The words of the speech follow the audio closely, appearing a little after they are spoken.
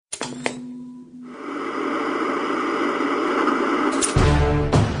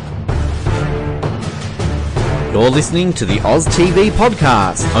You're listening to the Oz TV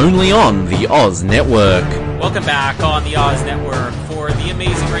podcast, only on the Oz Network. Welcome back on the Oz Network for The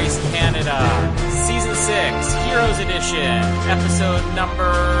Amazing Race Canada, Season 6, Heroes Edition, Episode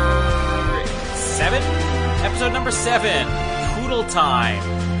number 7? Episode number 7, Poodle Time,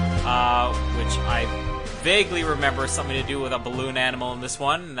 which I vaguely remember something to do with a balloon animal in this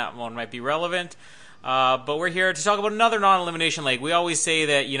one, and that one might be relevant. But we're here to talk about another non-elimination leg. We always say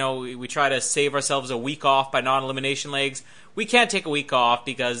that, we try to save ourselves a week off by non-elimination legs. We can't take a week off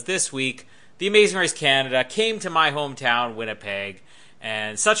because this week, The Amazing Race Canada came to my hometown, Winnipeg.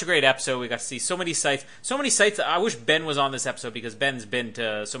 And such a great episode. We got to see so many sights. I wish Ben was on this episode because Ben's been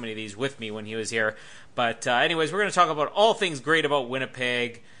to so many of these with me when he was here. But anyways, we're going to talk about all things great about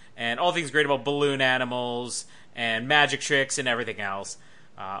Winnipeg and all things great about balloon animals and magic tricks and everything else.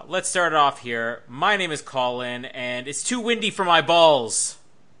 Let's start it off here. My name is Colin, and it's too windy for my balls.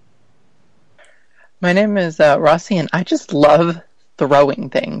 My name is Rossi, and I just love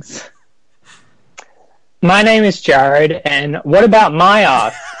throwing things. My name is Jared, and what about my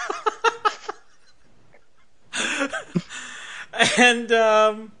ass? And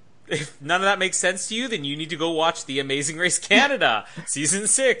if none of that makes sense to you, then you need to go watch The Amazing Race Canada, Season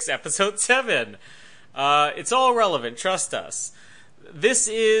 6, Episode 7. It's all relevant, trust us. This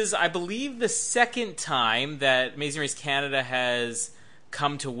is, I believe, the second time that Amazing Race Canada has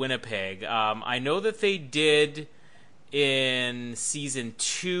come to Winnipeg. I know that they did in Season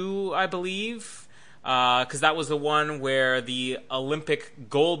 2, I believe, because that was the one where the Olympic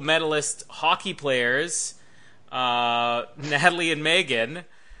gold medalist hockey players, Natalie and Megan,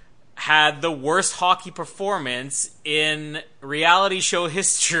 had the worst hockey performance in reality show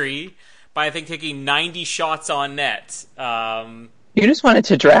history by, I think, taking 90 shots on net. You just wanted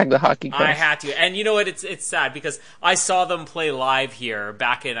to drag the hockey girls. I had to. And you know what? It's sad because I saw them play live here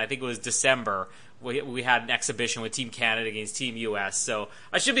back in, I think it was December. We had an exhibition with Team Canada against Team US. So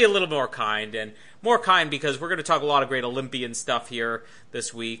I should be a little more kind. And more kind because we're going to talk a lot of great Olympian stuff here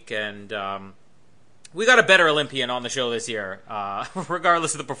this week. And we got a better Olympian on the show this year,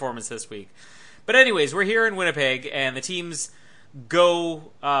 regardless of the performance this week. But anyways, we're here in Winnipeg, and the teams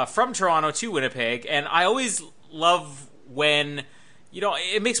go from Toronto to Winnipeg. And I always love when...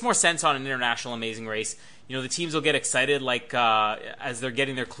 it makes more sense on an international Amazing Race. The teams will get excited, like, as they're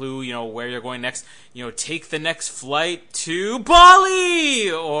getting their clue, where they're going next. Take the next flight to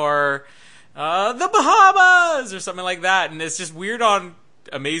Bali! Or the Bahamas! Or something like that. And it's just weird on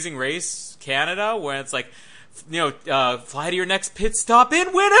Amazing Race Canada, where it's like, fly to your next pit stop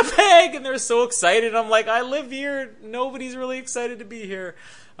in Winnipeg! And they're so excited. I'm like, I live here. Nobody's really excited to be here.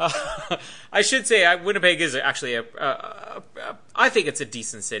 I should say Winnipeg is actually I think it's a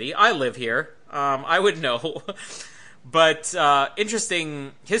decent city. I live here. I would know. But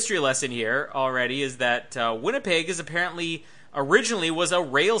interesting history lesson here already is that Winnipeg is apparently originally was a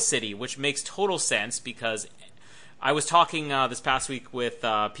rail city, which makes total sense because I was talking this past week with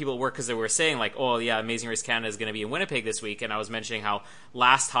people at work because they were saying like, oh yeah, Amazing Race Canada is going to be in Winnipeg this week, and I was mentioning how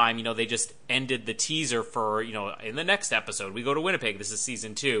last time, they just ended the teaser for, in the next episode we go to Winnipeg. This is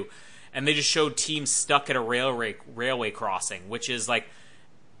season 2, and they just showed teams stuck at a railway crossing, which is like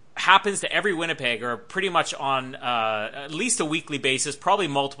happens to every Winnipegger pretty much on at least a weekly basis, probably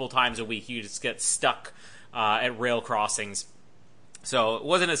multiple times a week. You just get stuck at rail crossings, so it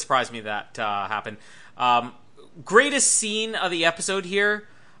wasn't a surprise to me that happened. Greatest scene of the episode here,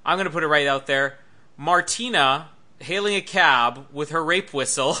 I'm going to put it right out there. Martina hailing a cab with her rape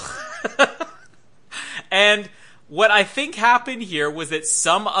whistle. And what I think happened here was that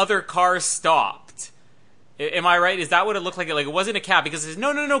some other car stopped. Am I right? Is that what it looked like? Like it wasn't a cab because it says,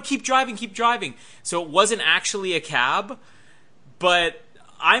 no, keep driving. So it wasn't actually a cab, but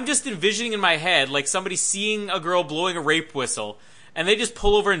I'm just envisioning in my head like somebody seeing a girl blowing a rape whistle, and they just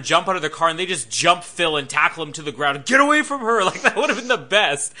pull over and jump out of their car, and they just jump Phil and tackle him to the ground. Get away from her! Like, that would have been the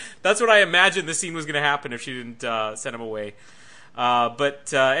best. That's what I imagined the scene was going to happen if she didn't send him away.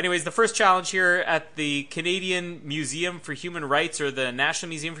 But anyways, the first challenge here at the Canadian Museum for Human Rights, or the National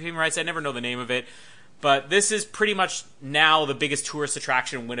Museum for Human Rights, I never know the name of it. But this is pretty much now the biggest tourist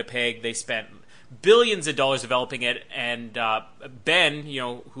attraction in Winnipeg. They spent billions of dollars developing it, and Ben,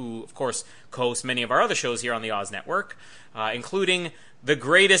 who of course co-hosts many of our other shows here on the Oz Network, including the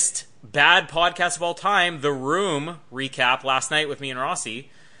greatest bad podcast of all time, The Room recap last night with me and Rossi.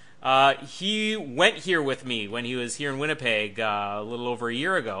 He went here with me when he was here in Winnipeg a little over a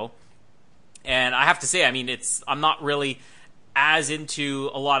year ago, and I have to say, I'm not really as into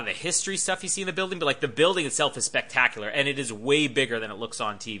a lot of the history stuff you see in the building, but like the building itself is spectacular, and it is way bigger than it looks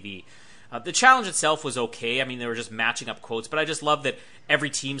on TV. The challenge itself was okay. I mean, they were just matching up quotes, but I just love that every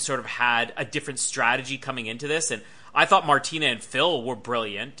team sort of had a different strategy coming into this. And I thought Martina and Phil were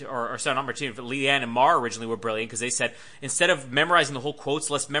brilliant, or sorry, not Martina, but Leanne and Mar originally were brilliant because they said, instead of memorizing the whole quotes,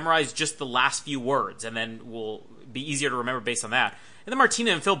 let's memorize just the last few words, and then we'll be easier to remember based on that. And then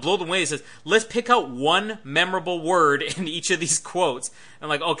Martina and Phil blow them away and says, let's pick out one memorable word in each of these quotes. I'm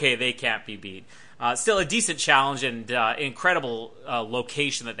like, okay, they can't be beat. Still a decent challenge and incredible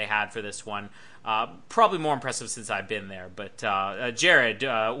location that they had for this one. Probably more impressive since I've been there. But Jared,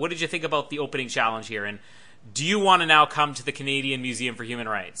 what did you think about the opening challenge here? And do you want to now come to the Canadian Museum for Human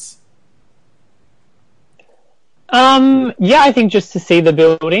Rights? Yeah, I think just to see the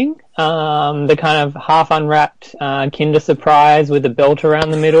building, the kind of half unwrapped Kinder Surprise with the belt around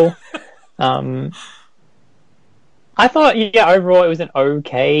the middle. I thought, yeah, overall it was an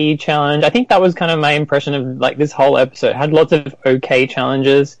okay challenge. I think that was kind of my impression of like this whole episode. It had lots of okay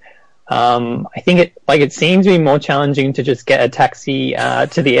challenges. I think it seems to be more challenging to just get a taxi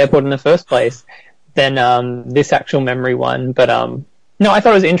to the airport in the first place than this actual memory one. But no, I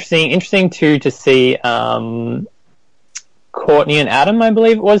thought it was interesting too to see Courtney and Adam, I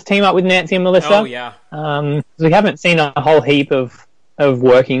believe it was, team up with Nancy and Melissa. Oh yeah. We haven't seen a whole heap of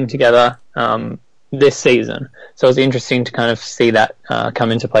working together this season, so it was interesting to kind of see that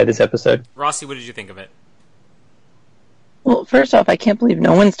come into play this episode. Rossi, what did you think of it? Well, first off, I can't believe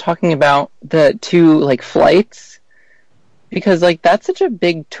no one's talking about the two like flights, because like that's such a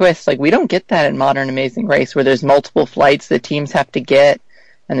big twist. Like we don't get that in Modern Amazing Race, where there's multiple flights that teams have to get,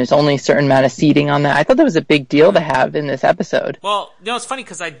 and there's only a certain amount of seating on that. I thought that was a big deal to have in this episode. Well, no, it's funny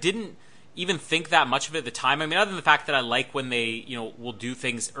because I didn't even think that much of it at the time. I mean, other than the fact that I like when they, will do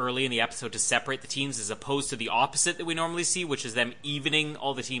things early in the episode to separate the teams as opposed to the opposite that we normally see, which is them evening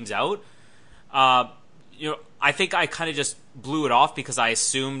all the teams out. I think I kind of just blew it off because I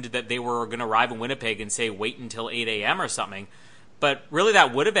assumed that they were going to arrive in Winnipeg and say wait until 8 a.m. or something. But really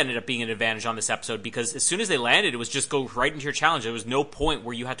that would have ended up being an advantage on this episode because as soon as they landed, it was just go right into your challenge. There was no point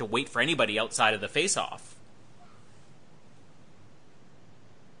where you had to wait for anybody outside of the face-off.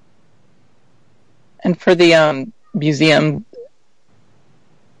 And for the museum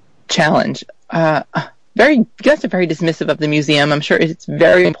challenge, you guys are very dismissive of the museum. I'm sure it's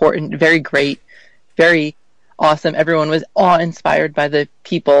very important, very great, very awesome. Everyone was awe-inspired by the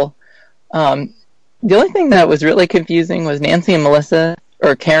people. The only thing that was really confusing was Nancy and Melissa,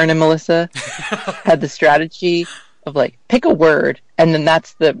 or Karen and Melissa, had the strategy of like, pick a word, and then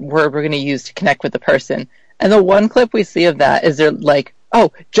that's the word we're going to use to connect with the person. And the one clip we see of that is they're like,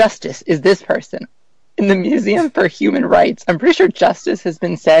 oh, Justice is this person. In the Museum for Human Rights, I'm pretty sure justice has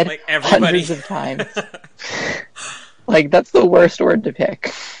been said like hundreds of times. Like, that's the worst word to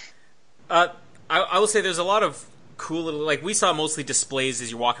pick. I will say there's a lot of cool little, like, we saw mostly displays as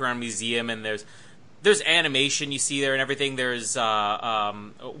you walk around a museum, and there's animation you see there and everything. There's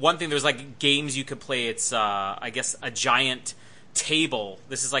one thing, there's like games you could play. It's I guess a giant table.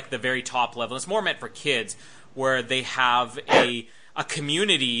 This is like the very top level. It's more meant for kids, where they have a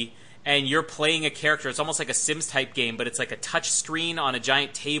community and you're playing a character. It's almost like a Sims type game, but it's like a touch screen on a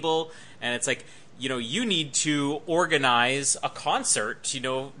giant table, and it's like, you need to organize a concert,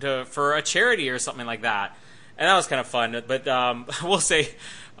 for a charity or something like that. And that was kind of fun. But I will say,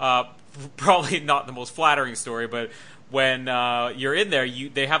 probably not the most flattering story, but when you're in there,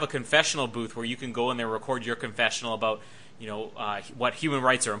 they have a confessional booth where you can go in there and record your confessional about, what human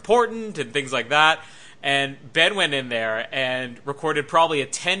rights are important and things like that. And Ben went in there and recorded probably a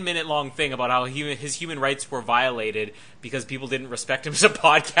 10-minute long thing about how his human rights were violated because people didn't respect him as a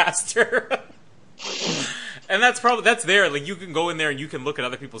podcaster. And that's there. Like, you can go in there and you can look at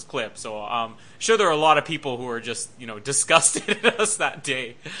other people's clips. So sure there are a lot of people who are just disgusted at us that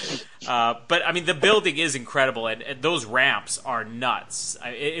day. But I mean, the building is incredible, and those ramps are nuts.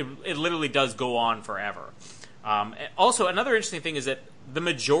 It literally does go on forever. Also, another interesting thing is that the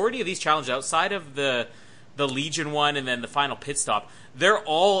majority of these challenges, outside of the Legion one and then the final pit stop, they're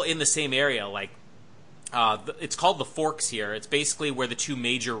all in the same area. Like, it's called the Forks here. It's basically where the two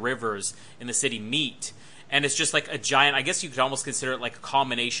major rivers in the city meet. And it's just like a giant, I guess you could almost consider it like a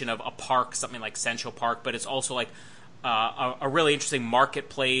combination of a park, something like Central Park, but it's also like a really interesting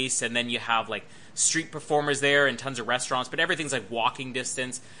marketplace. And then you have like street performers there and tons of restaurants, but everything's like walking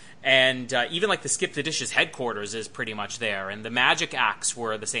distance. And even like the Skip the Dishes headquarters is pretty much there, and the magic acts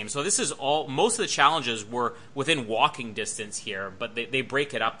were the same. So this is all, most of the challenges were within walking distance here, but they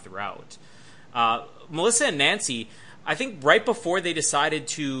break it up throughout. Melissa and Nancy, I think right before they decided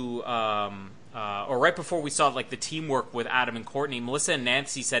to, or right before we saw like the teamwork with Adam and Courtney, Melissa and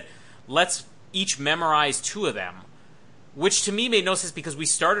Nancy said, let's each memorize two of them. which to me made no sense because we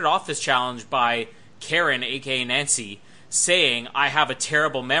started off this challenge by Karen, aka Nancy, saying, I have a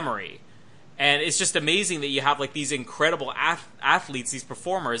terrible memory. And it's just amazing that you have like these incredible athletes, these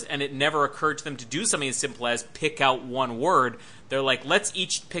performers, and it never occurred to them to do something as simple as pick out one word. They're like, let's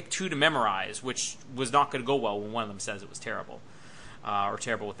each pick 2 to memorize, which was not going to go well when one of them says it was terrible. Or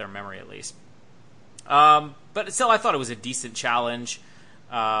terrible with their memory, at least. But still, I thought it was a decent challenge.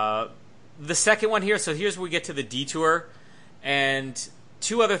 The second one here, so here's where we get to the detour. And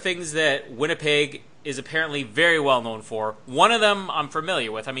 2 other things that Winnipeg is apparently very well known for. One of them I'm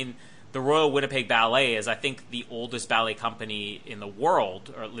familiar with. I mean, the Royal Winnipeg Ballet is, I think, the oldest ballet company in the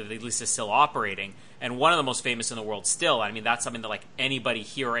world, or at least is still operating, and one of the most famous in the world still. I mean, that's something that like anybody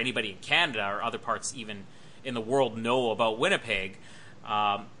here or anybody in Canada or other parts even in the world know about Winnipeg.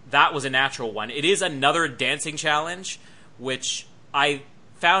 That was a natural one. It is another dancing challenge, which I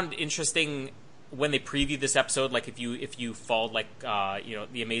found interesting when they previewed this episode. Like if you followed like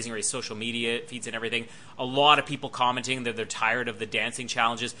the Amazing Race social media feeds and everything, a lot of people commenting that they're tired of the dancing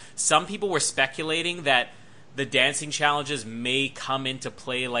challenges. Some people were speculating that the dancing challenges may come into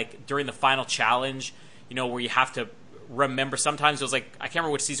play like during the final challenge, where you have to remember. Sometimes it was like, I can't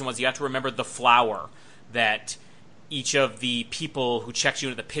remember which season it was, you have to remember the flower that each of the people who checked you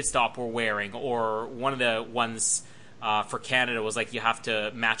into the pit stop were wearing, or one of the ones for Canada was like you have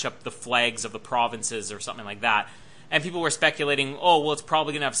to match up the flags of the provinces or something like that. And people were speculating, it's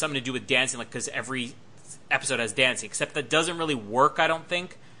probably going to have something to do with dancing, like because every episode has dancing, except that doesn't really work, I don't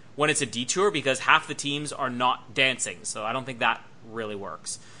think, when it's a detour, because half the teams are not dancing, so I don't think that really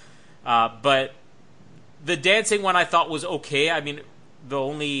works. But the dancing one I thought was okay. I mean, the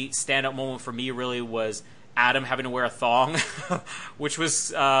only standout moment for me really was Adam having to wear a thong, which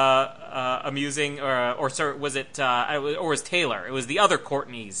was amusing. Or sorry, was it? Or was Taylor? It was the other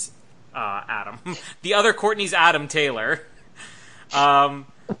Courtney's Adam, the other Courtney's Adam Taylor.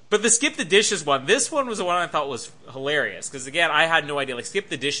 But the Skip the Dishes one, this one was the one I thought was hilarious because again, I had no idea. Like Skip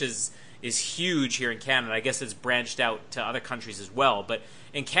the Dishes is huge here in Canada. I guess it's branched out to other countries as well. But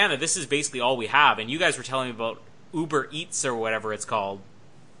in Canada, this is basically all we have. And you guys were telling me about Uber Eats or whatever it's called.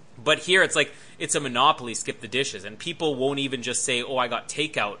 But here it's like it's a monopoly, Skip the Dishes, and people won't even just say, I got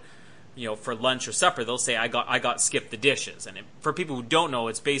takeout, for lunch or supper. They'll say I got Skip the Dishes. And for people who don't know,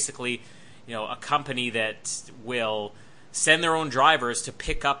 it's basically, a company that will send their own drivers to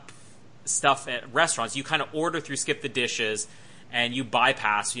pick up stuff at restaurants. You kind of order through Skip the Dishes and you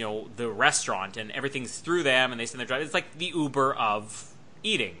bypass, the restaurant and everything's through them and they send their drivers. It's like the Uber of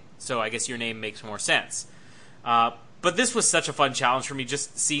eating. So I guess your name makes more sense. But this was such a fun challenge for me,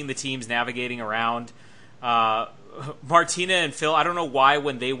 just seeing the teams navigating around. Martina and Phil, I don't know why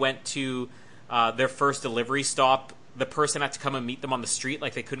when they went to their first delivery stop, the person had to come and meet them on the street,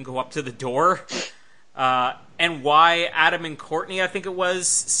 like they couldn't go up to the door. And why Adam and Courtney, I think it was,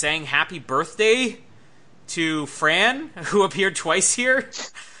 sang happy birthday to Fran, who appeared twice here.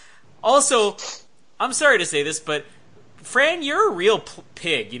 Also, I'm sorry to say this, but Fran, you're a real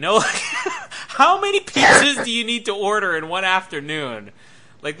pig, How many pizzas do you need to order in one afternoon?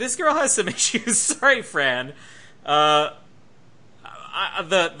 Like, this girl has some issues. Sorry, Fran. My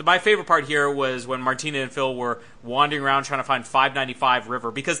favorite part here was when Martina and Phil were wandering around trying to find 595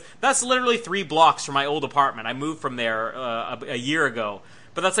 River, because that's literally 3 blocks from my old apartment. I moved from there a year ago,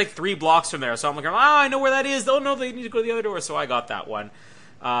 but that's like 3 blocks from there. So I'm like, I know where that is. Oh, no, they need to go to the other door. So I got that one.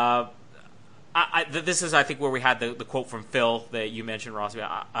 This is, I think, where we had the quote from Phil that you mentioned, Ross.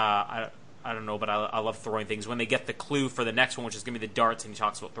 I don't know, but I love throwing things. When they get the clue for the next one, which is going to be the darts, and he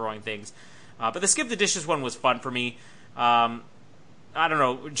talks about throwing things. But the Skip the Dishes one was fun for me. I don't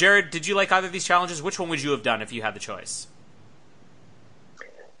know. Jared, did you like either of these challenges? Which one would you have done if you had the choice?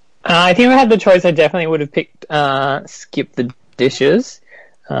 I think if I had the choice, I definitely would have picked Skip the Dishes.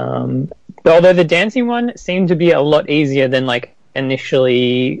 Although the dancing one seemed to be a lot easier than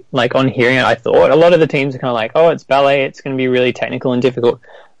initially on hearing it. I thought a lot of the teams are kind of like, it's ballet, it's going to be really technical and difficult.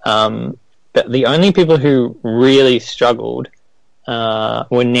 But the only people who really struggled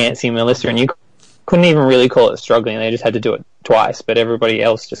were Nancy and Melissa, and you couldn't even really call it struggling. They just had to do it twice, but everybody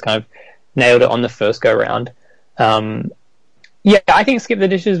else just kind of nailed it on the first go round. I think Skip the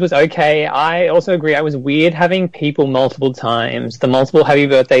Dishes was okay. I also agree. I was weird having people multiple times. The multiple happy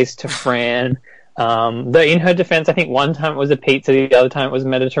birthdays to Fran. In her defense, I think one time it was a pizza, the other time it was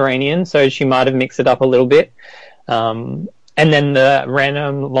Mediterranean, so she might have mixed it up a little bit. And then the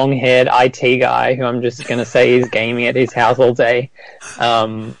random long-haired IT guy, who I'm just going to say is gaming at his house all day.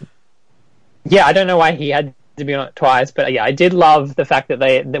 I don't know why he had to be on it twice, but I did love the fact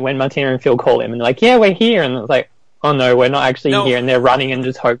that when Martina and Phil call him and they're like, we're here, and it's like, oh no, we're not actually No. here, and they're running and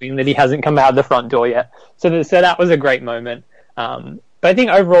just hoping that he hasn't come out the front door yet. So that was a great moment. But I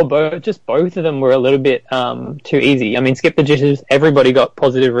think overall, both of them were a little bit too easy. I mean, Skip the Dishes, everybody got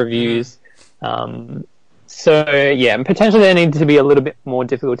positive reviews. So yeah, potentially there needs to be a little bit more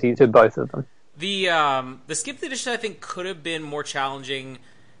difficulty to both of them. The Skip the Dishes, I think, could have been more challenging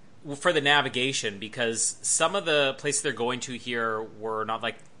for the navigation, because some of the places they're going to here were not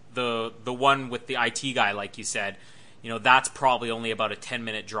like the one with the IT guy, like you said. That's probably only about a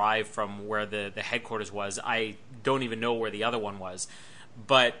 10-minute drive from where the headquarters was. I don't even know where the other one was.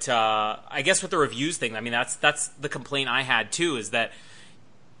 But I guess with the reviews thing, I mean, that's the complaint I had too, is that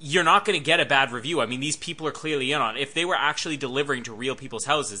you're not going to get a bad review. I mean, these people are clearly in on it. If they were actually delivering to real people's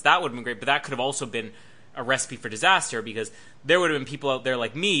houses, that would have been great, but that could have also been a recipe for disaster, because there would have been people out there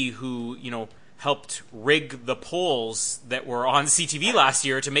like me who, helped rig the polls that were on CTV last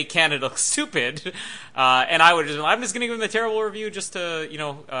year to make Canada look stupid. And I would have I'm just going to give them a terrible review just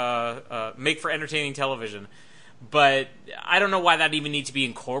to, make for entertaining television. But I don't know why that even needs to be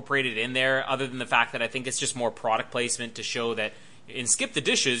incorporated in there, other than the fact that I think it's just more product placement to show that in Skip the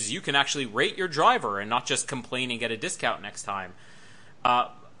Dishes, you can actually rate your driver and not just complain and get a discount next time.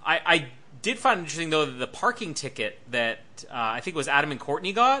 I did find it interesting, though, that the parking ticket that I think it was Adam and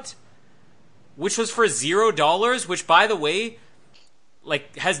Courtney got, which was for $0, which, by the way,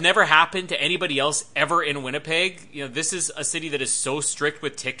 has never happened to anybody else ever in Winnipeg. This is a city that is so strict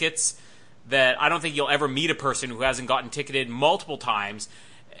with tickets that I don't think you'll ever meet a person who hasn't gotten ticketed multiple times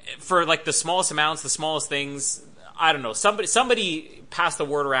for the smallest amounts, the smallest things. I don't know. Somebody passed the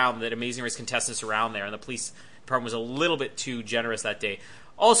word around that Amazing Race contestants around there, and the police department was a little bit too generous that day.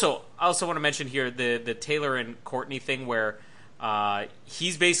 Also, I also want to mention here the Taylor and Courtney thing, where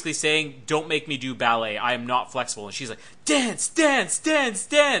he's basically saying, "Don't make me do ballet. I am not flexible." And she's like, "Dance, dance, dance,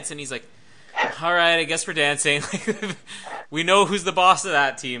 dance." And he's like, "All right, I guess we're dancing." We know who's the boss of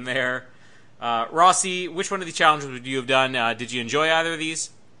that team there. Rossi, which one of these challenges would you have done? Did you enjoy either of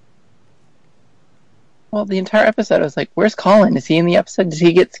these? Well, the entire episode, I was like, where's Colin? Is he in the episode? Did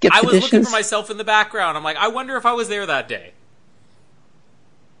he get skipped I the was dishes? looking for myself in the background. I'm like, I wonder if I was there that day.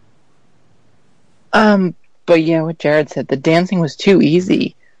 But yeah, what Jared said, the dancing was too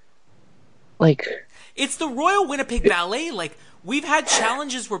easy. It's the Royal Winnipeg Ballet. We've had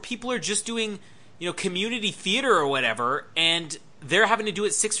challenges where people are just doing, community theater or whatever, and they're having to do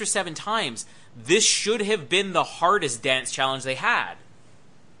it 6 or 7 times. This should have been the hardest dance challenge they had.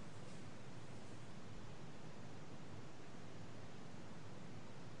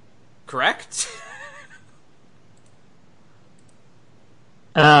 Correct?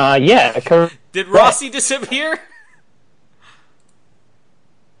 Yeah. Did Rossi disappear?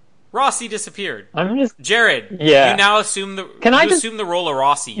 Rossi disappeared. I'm just Jared. Yeah. You now assume the assume the role of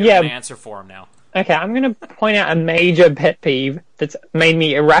Rossi. You're going to answer for him now. Okay, I'm going to point out a major pet peeve that's made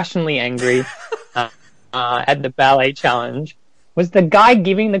me irrationally angry at the ballet challenge. Was the guy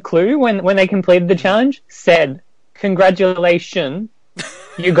giving the clue when they completed the challenge said, "Congratulations,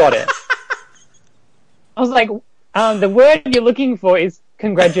 you got it." I was like, the word you're looking for is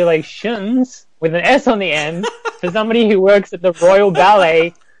congratulations with an S on the end. For somebody who works at the Royal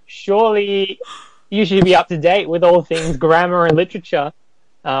Ballet, surely you should be up to date with all things grammar and literature.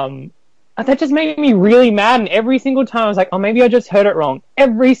 That just made me really mad, and every single time I was like, oh, maybe I just heard it wrong.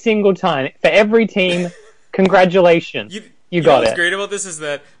 Every single time, for every team, congratulations, you got it. What's great about this is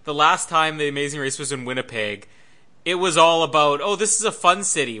that the last time the Amazing Race was in Winnipeg, it was all about, oh, this is a fun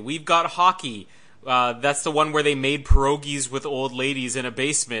city. We've got hockey. That's the one where they made pierogies with old ladies in a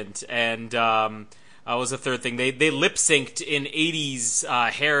basement. And what was the third thing? They lip-synced in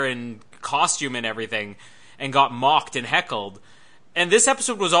 80s hair and costume and everything and got mocked and heckled. And this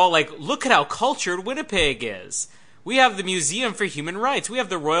episode was all like, look at how cultured Winnipeg is. We have the Museum for Human Rights. We have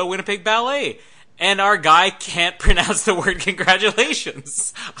the Royal Winnipeg Ballet. And our guy can't pronounce the word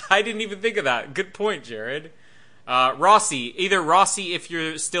congratulations. I didn't even think of that. Good point, Jared. Rossi, either Rossi if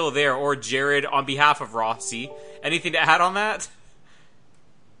you're still there, or Jared on behalf of Rossi. Anything to add on that?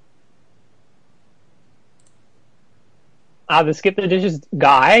 The Skip the Dishes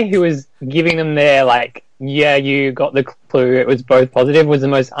guy who was giving them their, yeah, you got the clue, it was both positive, was the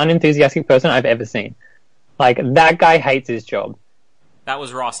most unenthusiastic person I've ever seen. That guy hates his job. That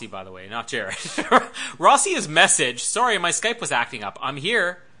was Rossi, by the way, not Jared. Rossi is message. Sorry, my Skype was acting up. I'm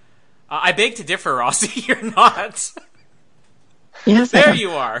here. I beg to differ, Rossi. You're not. Yes, there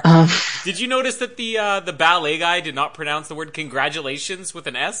you are. Did you notice that the ballet guy did not pronounce the word congratulations with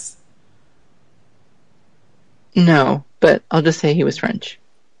an S? No, but I'll just say he was French.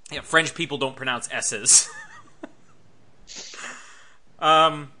 Yeah, French people don't pronounce S's.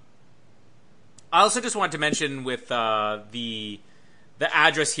 I also just wanted to mention with the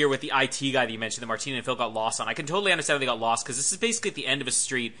address here with the IT guy that you mentioned that Martina and Phil got lost on. I can totally understand how they got lost because this is basically at the end of a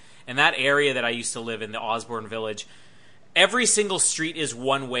street, and that area that I used to live in, the Osborne Village, every single street is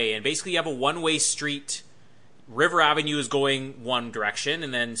one way, and basically you have a one-way street. River Avenue is going one direction,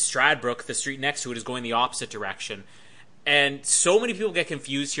 and then Stradbrook, the street next to it, is going the opposite direction. And so many people get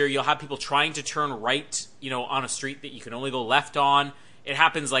confused here. You'll have people trying to turn right, on a street that you can only go left on. It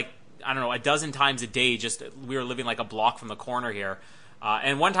happens like, I don't know, a dozen times a day. Just we were living like a block from the corner here.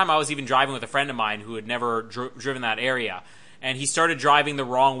 And one time I was even driving with a friend of mine who had never driven that area. And he started driving the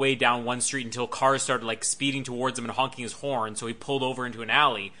wrong way down one street until cars started like speeding towards him and honking his horn. So he pulled over into an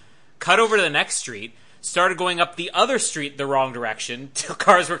alley, cut over to the next street, started going up the other street the wrong direction till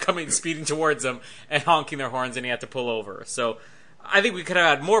cars were coming speeding towards him and honking their horns, and he had to pull over. So I think we could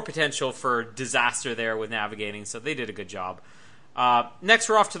have had more potential for disaster there with navigating, so they did a good job. Next,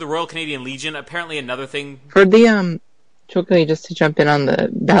 we're off to the Royal Canadian Legion. Apparently another thing... For the, quickly, just to jump in on the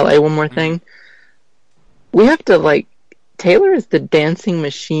ballet, one more thing. We have to, Taylor is the dancing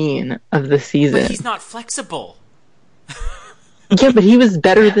machine of the season. But he's not flexible. Yeah, but he was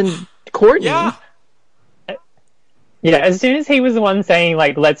better than Courtney. Yeah. Yeah, as soon as he was the one saying,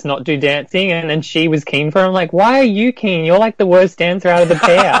 let's not do dancing, and then she was keen for him, why are you keen? You're, the worst dancer out of the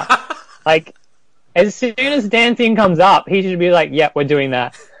pair. As soon as dancing comes up, he should be yeah, we're doing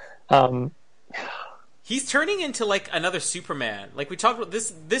that. He's turning into, another Superman. We talked about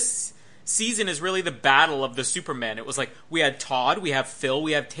this season is really the battle of the Superman. It was we had Todd, we have Phil,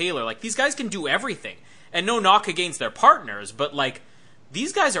 we have Taylor. These guys can do everything. And no knock against their partners, but,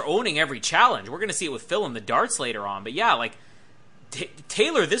 these guys are owning every challenge. We're going to see it with Phil in the darts later on. But yeah,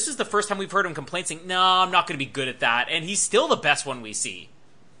 Taylor, this is the first time we've heard him complain saying, no, I'm not going to be good at that. And he's still the best one we see.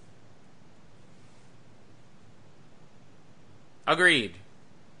 Agreed.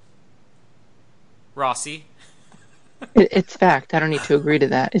 Rossi? It's fact. I don't need to agree to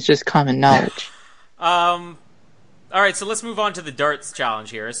that. It's just common knowledge. All right, so let's move on to the darts challenge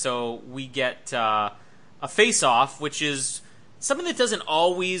here. So we get a face-off, which is... something that doesn't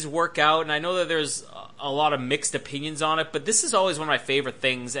always work out, and I know that there's a lot of mixed opinions on it, but this is always one of my favorite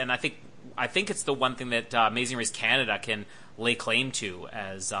things, and I think it's the one thing that Amazing Race Canada can lay claim to,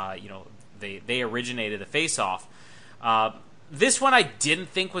 as they originated the face-off. This one I didn't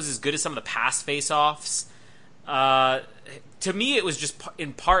think was as good as some of the past face-offs. To me, it was just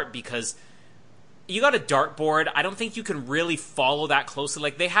in part because you got a dartboard. I don't think you can really follow that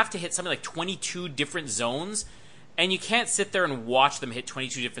closely. They have to hit something 22 different zones. And you can't sit there and watch them hit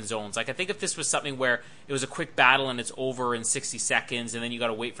 22 different zones. I think if this was something where it was a quick battle and it's over in 60 seconds and then you got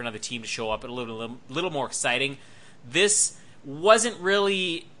to wait for another team to show up, a little more exciting. This wasn't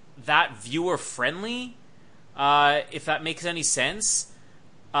really that viewer-friendly, if that makes any sense.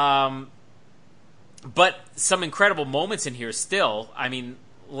 But some incredible moments in here still. I mean,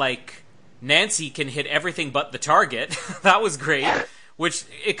 Nancy can hit everything but the target. That was great. Which,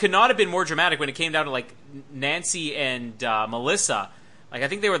 it could not have been more dramatic when it came down to, Nancy and Melissa. I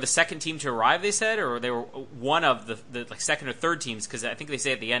think they were the second team to arrive, they said, or they were one of the second or third teams, because I think they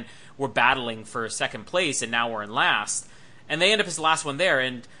say at the end, we're battling for second place, and now we're in last. And they end up as the last one there,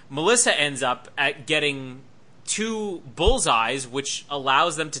 and Melissa ends up at getting 2 bullseyes, which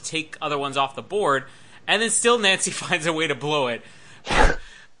allows them to take other ones off the board, and then still Nancy finds a way to blow it.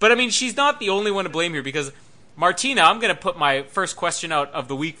 But, I mean, she's not the only one to blame here, because... Martina, I'm going to put my first question out of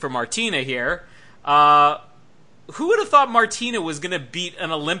the week for Martina here. Who would have thought Martina was going to beat an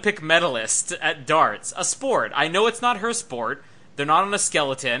Olympic medalist at darts? A sport. I know it's not her sport. They're not on a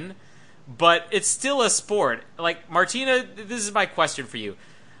skeleton. But it's still a sport. Martina, this is my question for you.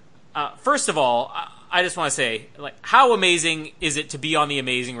 First of all, I just want to say, how amazing is it to be on The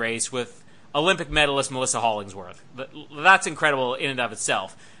Amazing Race with Olympic medalist Melissa Hollingsworth? That's incredible in and of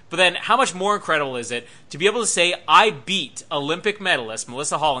itself. But then, how much more incredible is it to be able to say, I beat Olympic medalist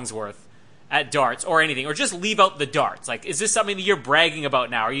Melissa Hollingsworth at darts, or anything, or just leave out the darts? Is this something that you're bragging about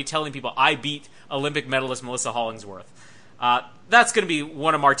now? Are you telling people, I beat Olympic medalist Melissa Hollingsworth? That's going to be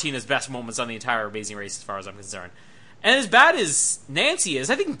one of Martina's best moments on the entire Amazing Race, as far as I'm concerned. And as bad as Nancy is,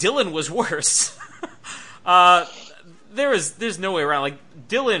 I think Dylan was worse. There's no way around.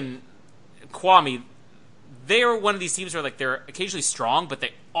 Dylan, Kwame, they are one of these teams where they're occasionally strong, but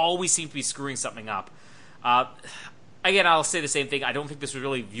they always seem to be screwing something up. Again, I'll say the same thing. I don't think this was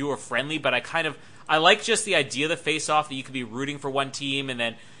really viewer friendly, but I like just the idea of the face-off, that you could be rooting for one team and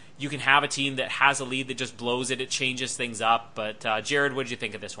then you can have a team that has a lead that just blows it. It changes things up. But Jared, what did you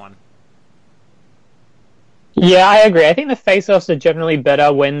think of this one? Yeah, I agree. I think the face-offs are generally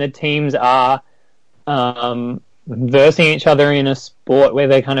better when the teams are versing each other in a sport where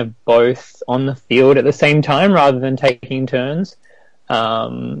they're kind of both on the field at the same time rather than taking turns.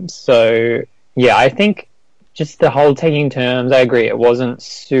 So yeah, I think just the whole taking turns, I agree, it wasn't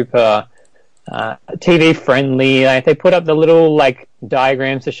super TV friendly. Like, they put up the little like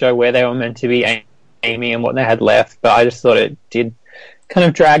diagrams to show where they were meant to be aiming and what they had left, but I just thought it did kind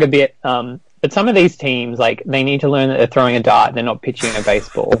of drag a bit. But some of these teams, like, they need to learn that they're throwing a dart, they're not pitching a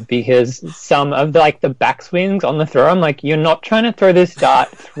baseball, because some of the, like, the backswings on the throw, I'm like, you're not trying to throw this dart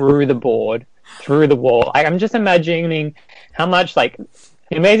through the board, through the wall. Like, I'm just imagining how much, like,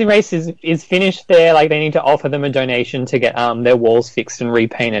 the Amazing Race is finished there, like, they need to offer them a donation to get their walls fixed and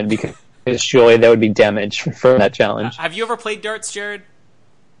repainted, because surely there would be damage from that challenge. Have you ever played darts, Jared?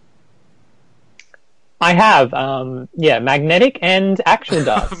 I have, magnetic and actual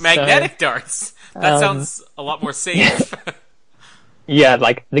darts. Magnetic darts? That sounds a lot more safe. Yeah,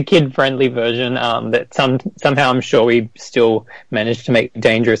 like the kid-friendly version that somehow I'm sure we still managed to make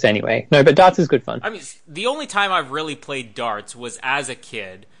dangerous anyway. No, but darts is good fun. I mean, the only time I've really played darts was as a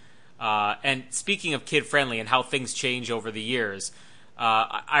kid. And speaking of kid-friendly and how things change over the years,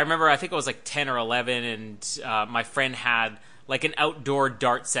 I remember, I think I was like 10 or 11, and my friend had like an outdoor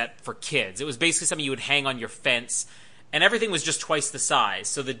dart set for kids. It was basically something you would hang on your fence, and everything was just twice the size.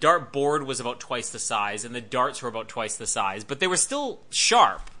 So the dart board was about twice the size, and the darts were about twice the size, but they were still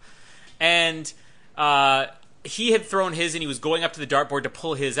sharp. And he had thrown his, and he was going up to the dartboard to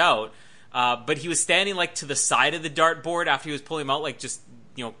pull his out, but he was standing like to the side of the dartboard after he was pulling them out, like just,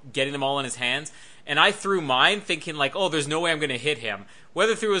 you know, getting them all in his hands. And I threw mine thinking like, oh, there's no way I'm going to hit him.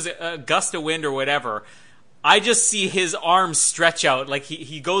 Whether through a gust of wind or whatever, I just see his arms stretch out, like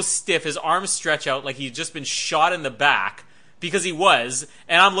he goes stiff, his arms stretch out like he'd just been shot in the back, because he was,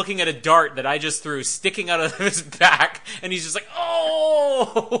 and I'm looking at a dart that I just threw sticking out of his back, and he's just like,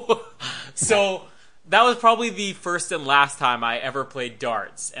 oh! So that was probably the first and last time I ever played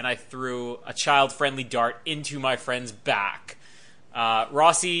darts, and I threw a child-friendly dart into my friend's back.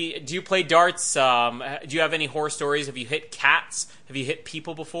 Rossi, do you play darts? Do you have any horror stories? Have you hit cats? Have you hit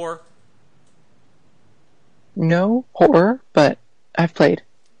people before? No horror, but I've played.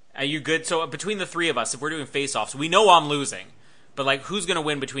 Are you good? So between the three of us, if we're doing face-offs, we know I'm losing. But like, who's going to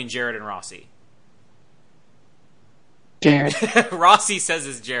win between Jared and Rossi? Jared. Rossi says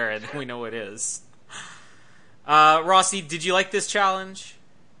it's Jared. We know it is. Rossi, did you like this challenge?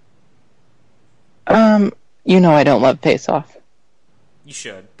 You know I don't love face-off. You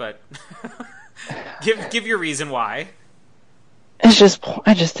should, but give your reason why. I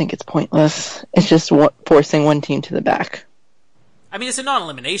just think it's pointless. It's just forcing one team to the back. I mean, it's a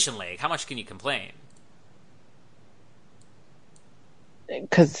non-elimination leg. How much can you complain?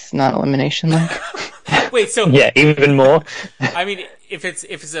 Because it's not elimination leg. Wait, so yeah, even more. I mean, if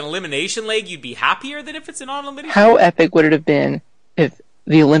it's an elimination leg, you'd be happier than if it's a non-elimination. How epic would it have been if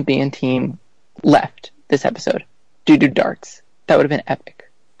the Olympian team left this episode due to darts? That would have been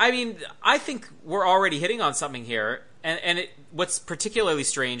epic. I mean, I think we're already hitting on something here. And what's particularly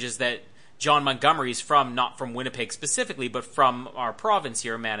strange is that John Montgomery's not from Winnipeg specifically, but from our province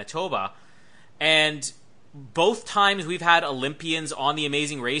here, Manitoba. And both times we've had Olympians on The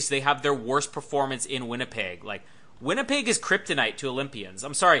Amazing Race, they have their worst performance in Winnipeg. Like, Winnipeg is kryptonite to Olympians.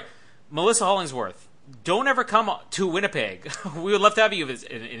 I'm sorry, Melissa Hollingsworth, don't ever come to Winnipeg. We would love to have you as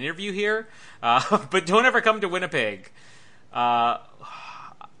an interview here, but don't ever come to Winnipeg. I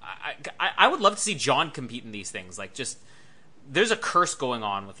would love to see John compete in these things. Like, just, there's a curse going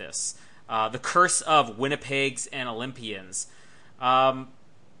on with this. The curse of Winnipegs and Olympians. I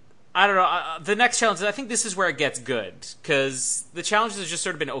don't know. The next challenge, I think this is where it gets good, because the challenges have just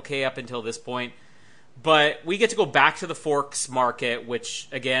sort of been okay up until this point. But we get to go back to the Forks Market, which,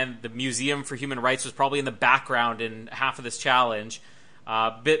 again, the Museum for Human Rights was probably in the background in half of this challenge.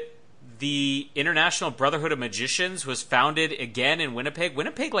 But the International Brotherhood of Magicians was founded again in Winnipeg.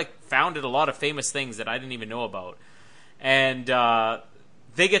 Winnipeg, like, founded a lot of famous things that I didn't even know about. And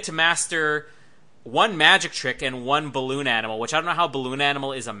they get to master one magic trick and one balloon animal, which I don't know how balloon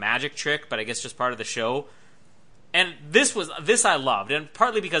animal is a magic trick, but I guess just part of the show. And this I loved, and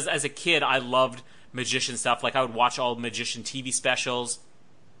partly because as a kid I loved magician stuff. Like, I would watch all magician TV specials.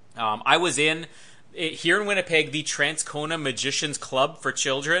 I was here in Winnipeg, the Transcona Magicians Club for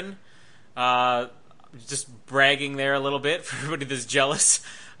children. Just bragging there a little bit for everybody that's jealous.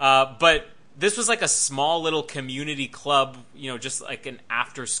 But this was like a small little community club, just like an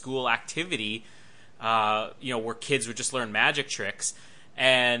after-school activity, where kids would just learn magic tricks.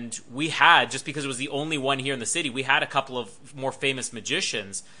 And we had, just because it was the only one here in the city, we had a couple of more famous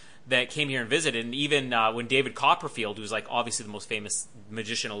magicians that came here and visited. And even when David Copperfield, who's like obviously the most famous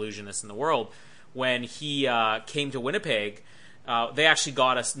magician illusionist in the world, when he came to Winnipeg. They actually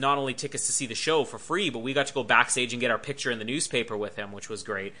got us not only tickets to see the show for free, but we got to go backstage and get our picture in the newspaper with him, which was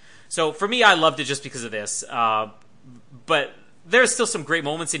great. So for me, I loved it just because of this. But there's still some great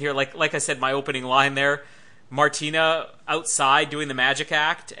moments in here. Like I said, my opening line there, Martina outside doing the magic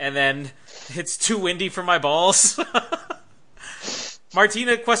act, and then it's too windy for my balls.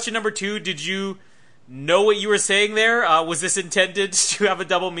 Martina, question number 2, did you know what you were saying there? Was this intended to have a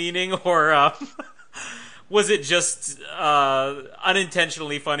double meaning, or was it just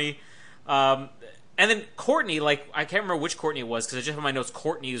unintentionally funny? And then Courtney, I can't remember which Courtney it was, because I just have in my notes,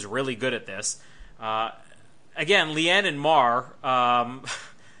 Courtney is really good at this. Again, Leanne and Mar,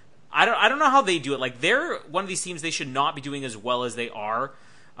 I don't know how they do it. They're one of these teams they should not be doing as well as they are.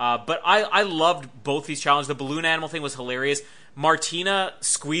 But I loved both these challenges. The balloon animal thing was hilarious. Martina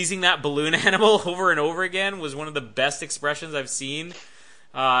squeezing that balloon animal over and over again was one of the best expressions I've seen.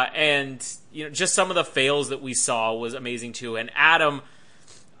 And just some of the fails that we saw was amazing too. And Adam,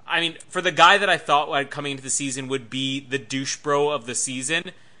 I mean, for the guy that I thought coming into the season would be the douche bro of the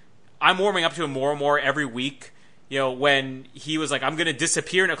season, I'm warming up to him more and more every week. When he was like, I'm going to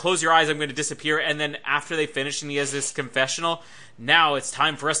disappear, and close your eyes, I'm going to disappear. And then after they finish and he has this confessional, now it's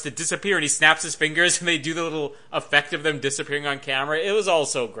time for us to disappear. And he snaps his fingers and they do the little effect of them disappearing on camera. It was all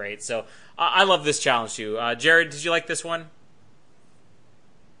so great. So I love this challenge too. Jared, did you like this one?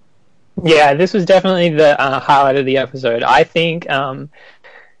 Yeah, this was definitely the highlight of the episode. I think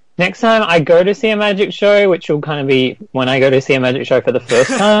next time I go to see a magic show, which will kind of be when I go to see a magic show for the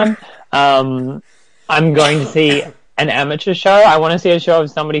first time, I'm going to see an amateur show. I want to see a show of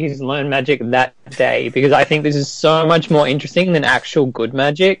somebody who's learned magic that day, because I think this is so much more interesting than actual good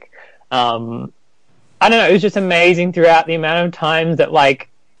magic. I don't know, it was just amazing throughout the amount of times that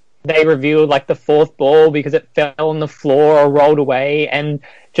they revealed the fourth ball because it fell on the floor or rolled away, and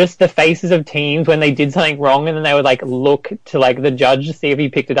just the faces of teams when they did something wrong, and then they would look to the judge to see if he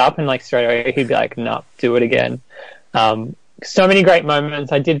picked it up, and straight away he'd be like, no, do it again. So many great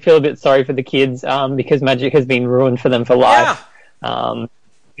moments. I did feel a bit sorry for the kids because magic has been ruined for them for life. Yeah.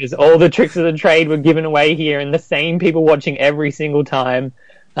 Because all the tricks of the trade were given away here, and the same people watching every single time.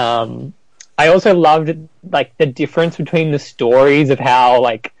 I also loved the difference between the stories of how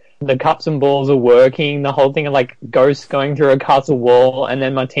the cups and balls are working, the whole thing of ghosts going through a castle wall, and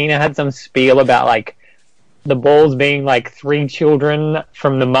then Martina had some spiel about the balls being 3 children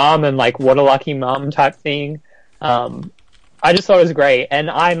from the mum and what a lucky mum type thing. I just thought it was great. And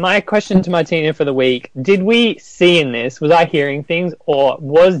my question to Martina for the week, did we see in this, was I hearing things, or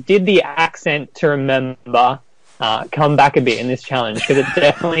did the accent to remember come back a bit in this challenge? Because it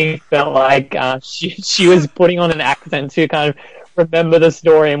definitely felt like she was putting on an accent to kind of remember the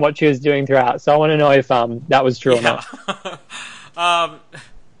story and what she was doing throughout. So I want to know if that was true or not.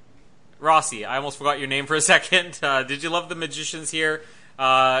 Rossi, I almost forgot your name for a second. Did you love the magicians here?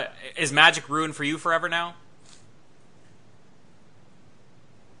 Is magic ruined for you forever now?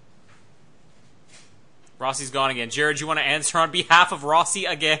 Rossi's gone again. Jared, you want to answer on behalf of Rossi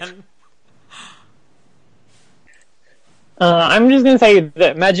again? I'm just going to say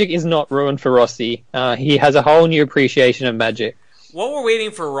that magic is not ruined for Rossi. He has a whole new appreciation of magic. While we're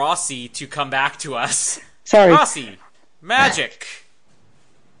waiting for Rossi to come back to us, Sorry. Rossi, magic.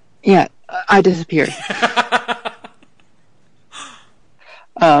 Yeah, I disappeared.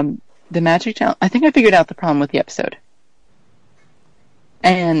 The magic challenge, I think I figured out the problem with the episode.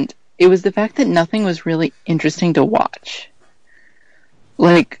 And it was the fact that nothing was really interesting to watch.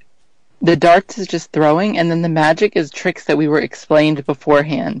 The darts is just throwing, and then the magic is tricks that we were explained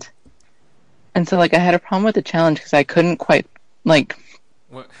beforehand. And so, I had a problem with the challenge because I couldn't quite, I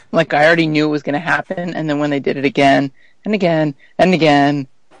already knew it was going to happen, and then when they did it again, and again, and again,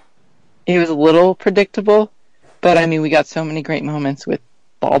 it was a little predictable, but, we got so many great moments with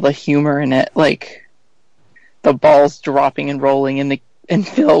all the humor in it, the balls dropping and rolling, and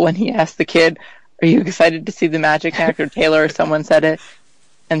Phil, when he asked the kid, are you excited to see the magic act, or Taylor or someone said it?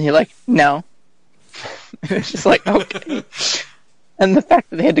 And he no. It was just okay. And the fact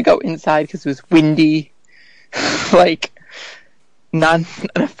that they had to go inside because it was windy, not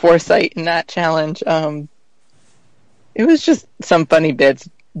a foresight in that challenge. It was just some funny bits.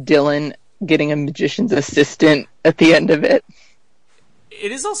 Dylan getting a magician's assistant at the end of it.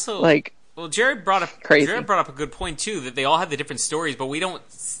 It is also well, Jared brought up a good point too, that they all have the different stories, but we don't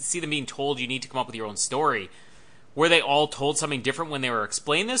see them being told you need to come up with your own story. Were they all told something different when they were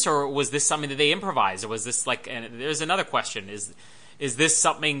explained this, or was this something that they improvised, or was this and there's another question, is this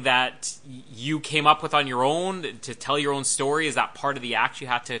something that you came up with on your own to tell your own story? Is that part of the act you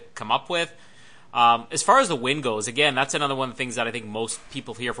had to come up with? As far as the win goes, again, that's another one of the things that I think most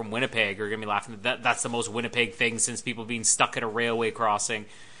people here from Winnipeg are going to be laughing at. That's the most Winnipeg thing since people being stuck at a railway crossing.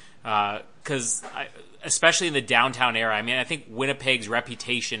 Because especially in the downtown area, I mean, I think Winnipeg's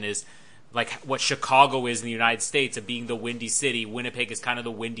reputation is like what Chicago is in the United States of being the Windy City. Winnipeg is kind of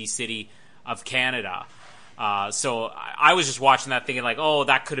the Windy City of Canada. So I was just watching that thinking like, oh,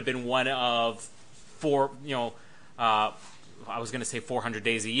 that could have been one of four, I was going to say 400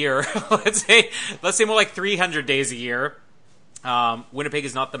 days a year. let's say more like 300 days a year. Winnipeg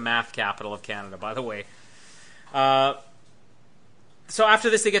is not the math capital of Canada, by the way. So after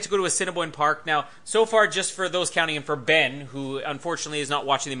this, they get to go to Assiniboine Park. Now, so far, just for those counting in for Ben, who unfortunately is not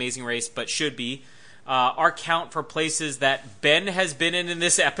watching The Amazing Race, but should be, our count for places that Ben has been in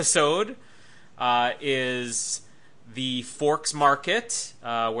this episode is the Forks Market,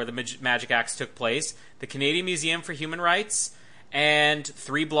 where the Magic Acts took place, the Canadian Museum for Human Rights, and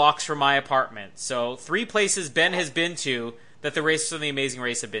 3 blocks from my apartment. So 3 places Ben has been to that the Racers of The Amazing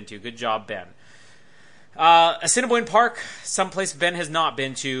Race have been to. Good job, Ben. Assiniboine Park, someplace Ben has not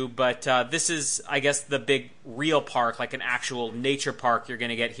been to, but this is, I guess, the big real park, like an actual nature park you're going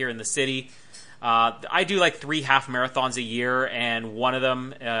to get here in the city. I do like 3 half marathons a year, and one of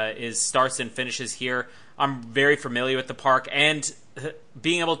them starts and finishes here. I'm very familiar with the park, and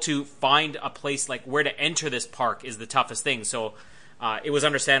being able to find a place like where to enter this park is the toughest thing. So it was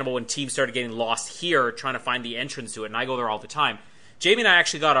understandable when teams started getting lost here trying to find the entrance to it, and I go there all the time. Jamie and I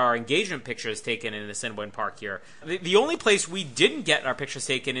actually got our engagement pictures taken in Assiniboine Park here. The only place we didn't get our pictures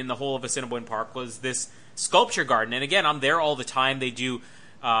taken in the whole of Assiniboine Park was this sculpture garden. And again, I'm there all the time. They do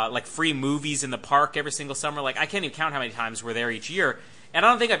like free movies in the park every single summer. Like I can't even count how many times we're there each year. And I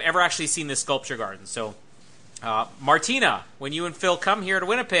don't think I've ever actually seen this sculpture garden. So Martina, when you and Phil come here to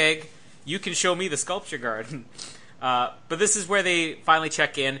Winnipeg, you can show me the sculpture garden. But this is where they finally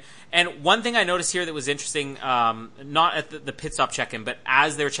check in. And one thing I noticed here that was interesting, not at the pit stop check-in, but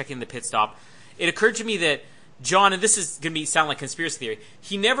as they were checking the pit stop, it occurred to me that John, and this is going to sound like conspiracy theory,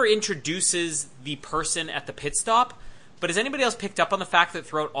 he never introduces the person at the pit stop. But has anybody else picked up on the fact that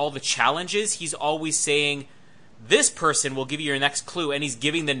throughout all the challenges, he's always saying, this person will give you your next clue, and he's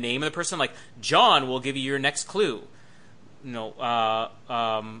giving the name of the person, like, John will give you your next clue. What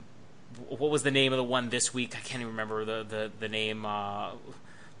was the name of the one this week? I can't even remember the name.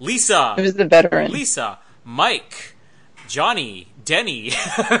 Lisa. It was the veteran. Lisa, Mike, Johnny, Denny.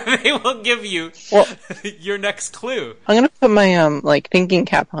 They will give you your next clue. I'm going to put my thinking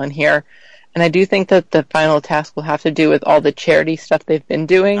cap on here, and I do think that the final task will have to do with all the charity stuff they've been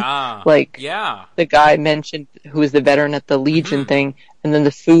doing. The guy mentioned who was the veteran at the Legion thing, and then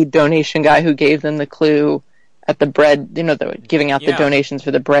the food donation guy who gave them the clue at the bread, giving out the donations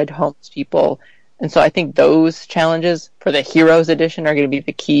for the bread homeless people. And so I think those challenges for the Heroes Edition are going to be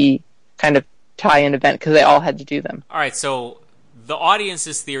the key kind of tie-in event because they all had to do them. All right, so the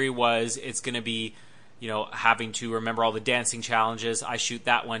audience's theory was it's going to be, having to remember all the dancing challenges. I shoot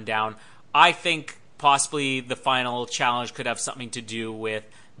that one down. I think possibly the final challenge could have something to do with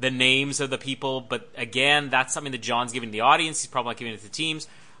the names of the people, but again, that's something that John's giving the audience. He's probably not giving it to the teams.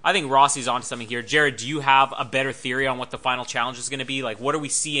 I think Rossi's onto something here. Jared, do you have a better theory on what the final challenge is going to be? Like, what are we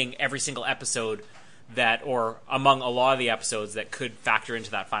seeing every single episode or among a lot of the episodes that could factor into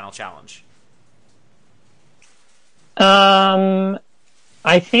that final challenge?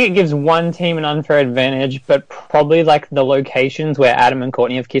 I think it gives one team an unfair advantage, but probably like the locations where Adam and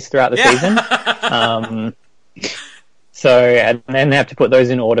Courtney have kissed throughout the season. And then they have to put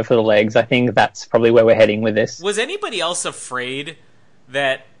those in order for the legs. I think that's probably where we're heading with this. Was anybody else afraid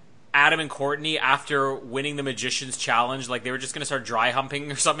that Adam and Courtney, after winning the Magician's Challenge, like they were just going to start dry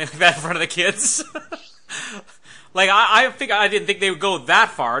humping or something like that in front of the kids? Like, I didn't think they would go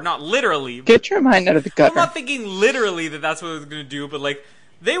that far. Not literally. Get your mind out of the gutter. I'm not thinking literally that's what they were going to do, but like,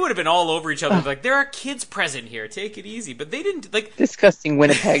 they would have been all over each other. Like, there are kids present here. Take it easy. But they didn't, like... Disgusting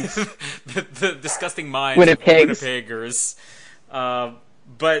Winnipegs. the disgusting minds Winnipeggers.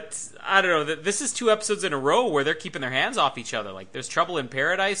 But, I don't know, this is 2 episodes in a row where they're keeping their hands off each other. Like, there's trouble in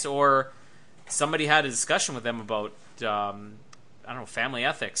paradise, or somebody had a discussion with them about, family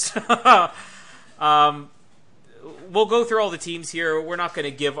ethics. We'll go through all the teams here. We're not going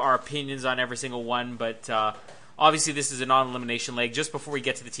to give our opinions on every single one, but obviously this is a non-elimination leg. Just before we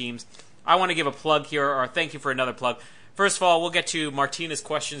get to the teams, I want to give a plug here, or thank you for another plug. First of all, we'll get to Martina's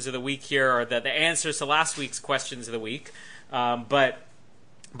questions of the week here, or the answers to last week's questions of the week. But...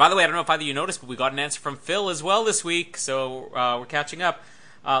 by the way, I don't know if either of you noticed, but we got an answer from Phil as well this week, so we're catching up.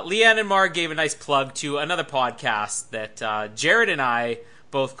 Leanne and Marg gave a nice plug to another podcast that Jared and I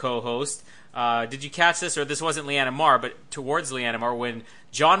both co-host. Did you catch this? Or this wasn't Leanne and Mar, but towards Leanne and Mar, when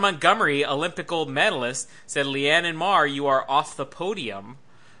John Montgomery, Olympic gold medalist, said, Leanne and Mar, you are off the podium.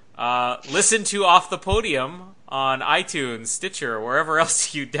 Listen to Off the Podium on iTunes, Stitcher, wherever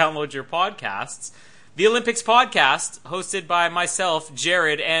else you download your podcasts. The Olympics podcast, hosted by myself,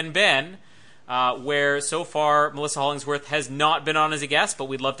 Jared, and Ben, where so far Melissa Hollingsworth has not been on as a guest, but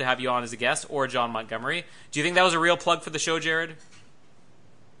we'd love to have you on as a guest, or John Montgomery. Do you think that was a real plug for the show, Jared?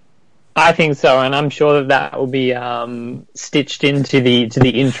 I think so, and I'm sure that will be stitched into the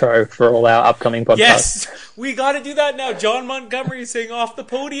intro for all our upcoming podcasts. Yes, we got to do that now. John Montgomery saying Off the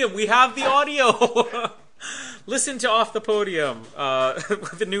Podium. We have the audio. Listen to Off the Podium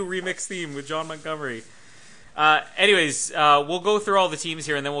with the new remix theme with John Montgomery. Anyways, we'll go through all the teams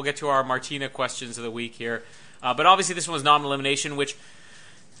here, and then we'll get to our Martina questions of the week here. But obviously, this one was non-elimination, which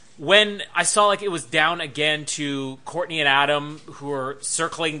when I saw like it was down again to Courtney and Adam, who are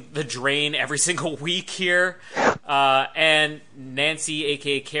circling the drain every single week here, and Nancy,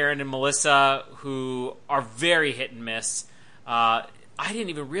 aka Karen, and Melissa, who are very hit and miss. I didn't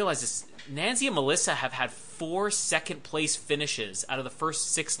even realize this. Nancy and Melissa have had 4 second-place finishes out of the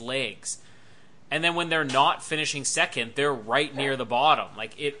first 6 legs. And then when they're not finishing second, they're right near the bottom.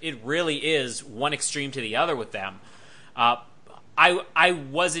 Like, it really is one extreme to the other with them. I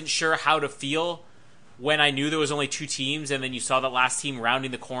wasn't sure how to feel when I knew there was only 2 teams, and then you saw that last team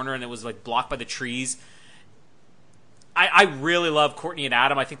rounding the corner, and it was, like, blocked by the trees. I really love Courtney and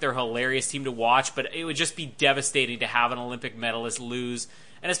Adam. I think they're a hilarious team to watch, but it would just be devastating to have an Olympic medalist lose.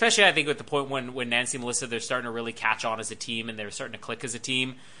 And especially, I think, at the point when Nancy and Melissa, they're starting to really catch on as a team, and they're starting to click as a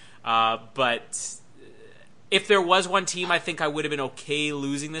team. But if there was one team I think I would have been okay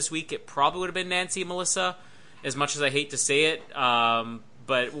losing this week, it probably would have been Nancy and Melissa, as much as I hate to say it.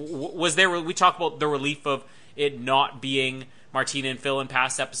 But was there, we talked about the relief of it not being Martina and Phil in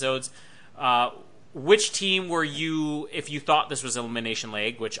past episodes. Which team were you, if you thought this was elimination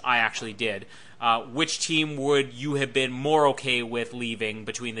leg, which I actually did, which team would you have been more okay with leaving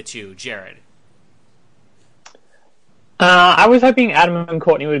between the two? Jared? I was hoping Adam and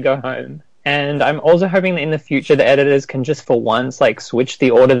Courtney would go home. And I'm also hoping that in the future the editors can just for once like switch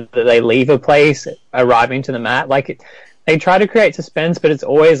the order that they leave a place arriving to the mat. Like they try to create suspense, but it's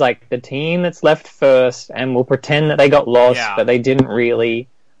always like the team that's left first and will pretend that they got lost, but they didn't really.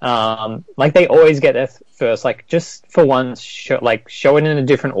 Like they always get there first. Like just for once, show it in a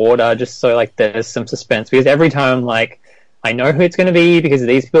different order, just so like there's some suspense. Because every time, like I know who it's going to be because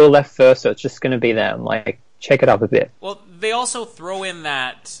these people left first, so it's just going to be them. Like check it up a bit. Well, they also throw in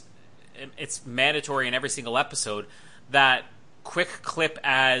that. It's mandatory in every single episode, that quick clip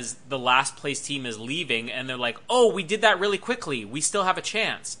as the last place team is leaving, and they're like, oh, we did that really quickly. We still have a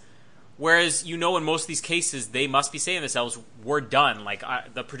chance. Whereas, in most of these cases, they must be saying to themselves, we're done. Like,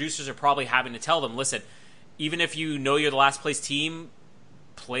 the producers are probably having to tell them, listen, even if you know you're the last place team,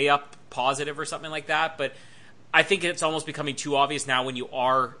 play up positive or something like that. But I think it's almost becoming too obvious now when you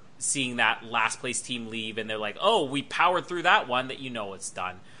are seeing that last place team leave, and they're like, oh, we powered through that one, that it's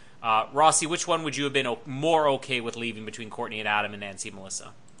done. Rossi, which one would you have been more okay with leaving between Courtney and Adam and Nancy and Melissa?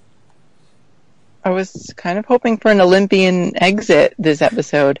 I was kind of hoping for an Olympian exit this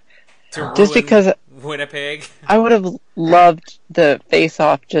episode. Just because Winnipeg. I would have loved the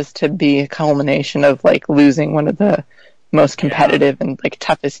face-off just to be a culmination of like losing one of the most competitive and like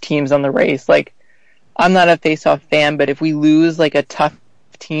toughest teams on the race. Like, I'm not a face-off fan, but if we lose like a tough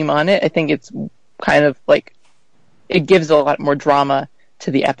team on it, I think it's kind of like it gives a lot more drama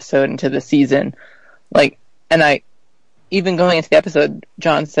to the episode and to the season. Like, and even going into the episode,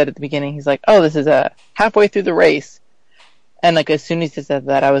 John said at the beginning, he's like, oh, this is halfway through the race. And like, as soon as he said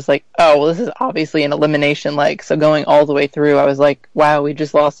that, I was like, oh, well, this is obviously an elimination leg. So going all the way through, I was like, wow, we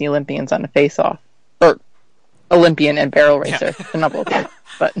just lost the Olympians on a face-off. Or Olympian and barrel racer. Yeah. They're not both good,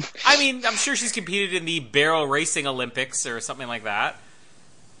 but I mean, I'm sure she's competed in the barrel racing Olympics or something like that,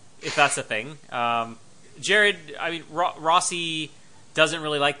 if that's a thing. Jared, I mean, Rossi doesn't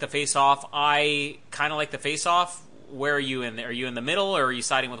really like the face-off. I kind of like the face-off. Where are you in there? Are you in the middle, or are you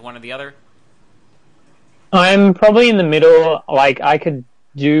siding with one or the other? I'm probably in the middle. Like, I could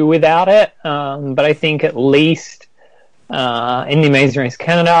do without it, but I think at least in the Amazing Race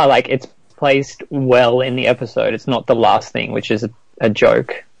Canada, like, it's placed well in the episode. It's not the last thing, which is a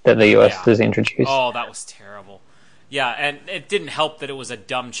joke that the US has introduced. Oh, that was terrible. Yeah, and it didn't help that it was a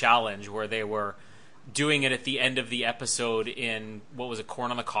dumb challenge where they were doing it at the end of the episode in, what was it,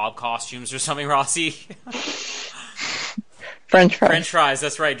 corn on the cob costumes or something, Rossi? French fries. French fries,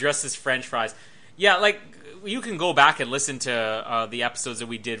 that's right, dressed as French fries. Yeah, like, you can go back and listen to the episodes that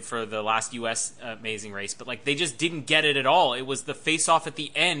we did for the last U.S. Amazing Race, but, like, they just didn't get it at all. It was the face-off at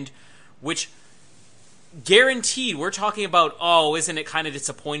the end, which guaranteed, we're talking about, oh, isn't it kind of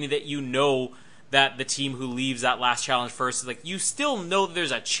disappointing that you know that the team who leaves that last challenge first, like, you still know that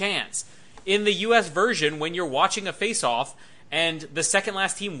there's a chance. In the U.S. version, when you're watching a face-off and the second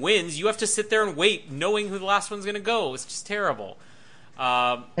last team wins, you have to sit there and wait, knowing who the last one's going to go. It's just terrible.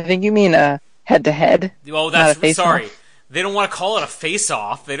 I think you mean a head-to-head. Oh, that's sorry. They don't want to call it a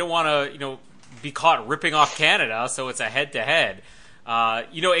face-off. They don't want to, be caught ripping off Canada, so it's a head-to-head.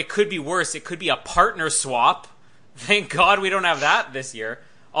 It could be worse. It could be a partner swap. Thank God we don't have that this year.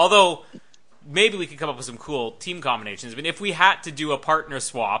 Although, maybe we could come up with some cool team combinations. I mean, if we had to do a partner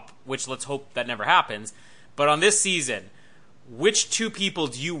swap, which let's hope that never happens, but on this season, which two people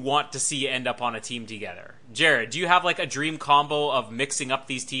do you want to see end up on a team together? Jared, do you have like a dream combo of mixing up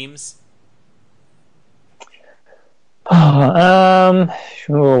these teams?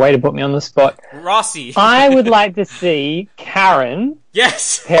 Way to put me on the spot. Rossi. I would like to see Karen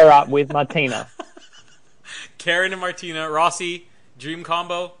pair up with Martina. Karen and Martina. Rossi, dream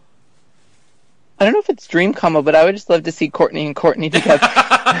combo? I don't know if it's dream combo, but I would just love to see Courtney and Courtney together.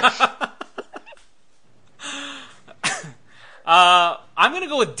 I'm going to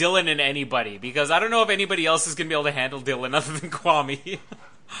go with Dylan and anybody, because I don't know if anybody else is going to be able to handle Dylan other than Kwame.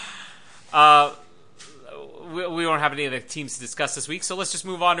 We don't have any other teams to discuss this week, so let's just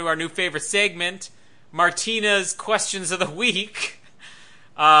move on to our new favorite segment, Martina's Questions of the Week.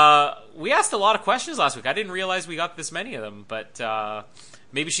 We asked a lot of questions last week. I didn't realize we got this many of them, but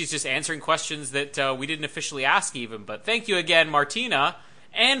maybe she's just answering questions that we didn't officially ask even. But thank you again, Martina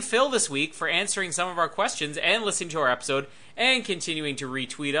and Phil, this week for answering some of our questions and listening to our episode and continuing to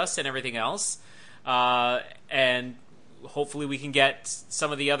retweet us and everything else. And hopefully we can get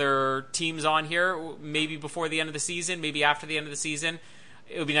some of the other teams on here, maybe before the end of the season, maybe after the end of the season.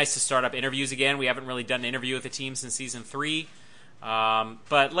 It would be nice to start up interviews again. We haven't really done an interview with the team since season 3.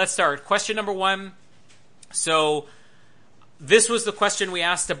 But let's start. Question number 1. So this was the question we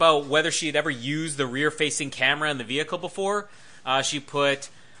asked about whether she had ever used the rear-facing camera in the vehicle before. She put,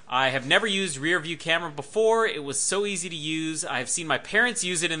 I have never used rear view camera before. It was so easy to use. I have seen my parents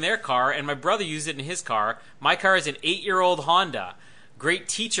use it in their car and my brother use it in his car. My car is an 8-year-old Honda. Great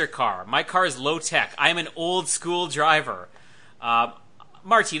teacher car. My car is low tech. I am an old school driver.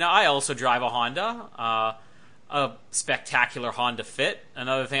 Martina, I also drive a Honda. A spectacular Honda Fit.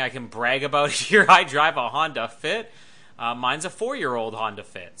 Another thing I can brag about here, I drive a Honda Fit. Mine's a 4-year-old Honda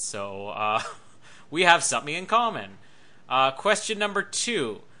Fit. So we have something in common. Question number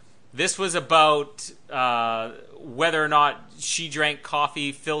 2. This was about whether or not she drank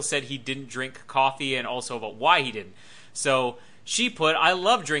coffee. Phil said he didn't drink coffee, and also about why he didn't. So she put, I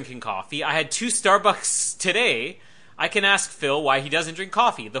love drinking coffee. I had 2 Starbucks today. I can ask Phil why he doesn't drink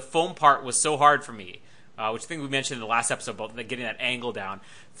coffee. The foam part was so hard for me, which I think we mentioned in the last episode about getting that angle down.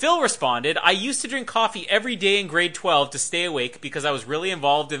 Phil responded, I used to drink coffee every day in grade 12 to stay awake because I was really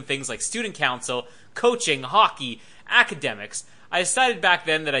involved in things like student council, coaching, hockey, academics. I decided back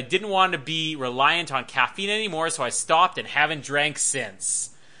then that I didn't want to be reliant on caffeine anymore, so I stopped and haven't drank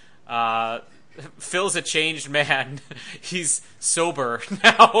since. Phil's a changed man. He's sober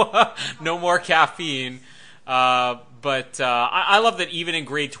now. No more caffeine. But I love that even in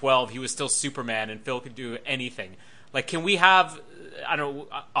grade 12, he was still Superman and Phil could do anything. Like, can we have, I don't know,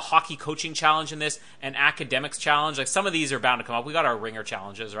 a hockey coaching challenge in this, an academics challenge? Like, some of these are bound to come up. We got our ringer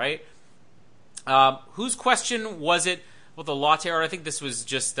challenges, right? Whose question was it about the latte art? I think this was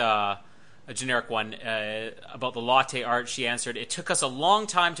just a generic one about the latte art. She answered, it took us a long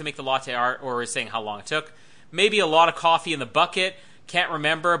time to make the latte art, or saying how long it took. Maybe a lot of coffee in the bucket. Can't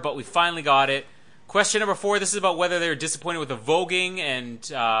remember, but we finally got it. Question number 4, this is about whether they were disappointed with the voguing,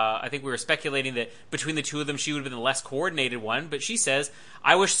 and I think we were speculating that between the two of them, she would have been the less coordinated one, but she says,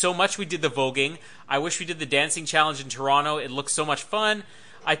 I wish so much we did the voguing. I wish we did the dancing challenge in Toronto. It looks so much fun.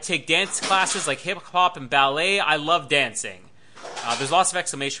 I take dance classes like hip-hop and ballet. I love dancing. There's lots of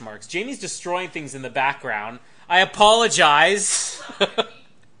exclamation marks. Jamie's destroying things in the background. I apologize.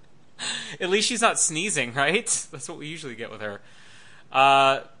 At least she's not sneezing, right? That's what we usually get with her.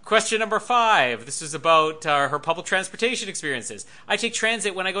 Question number 5. This is about her public transportation experiences. I take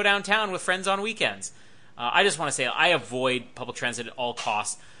transit when I go downtown with friends on weekends. I just want to say I avoid public transit at all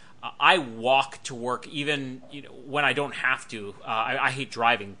costs. I walk to work even when I don't have to. I hate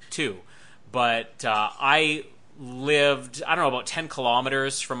driving too. But I lived, I don't know, about 10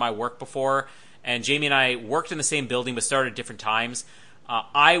 kilometers from my work before. And Jamie and I worked in the same building but started at different times.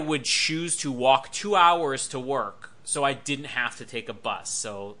 I would choose to walk 2 hours to work so I didn't have to take a bus.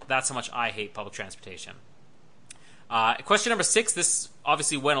 So that's how much I hate public transportation. Question number 6. This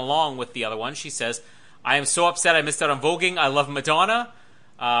obviously went along with the other one. She says, I am so upset I missed out on voguing. I love Madonna.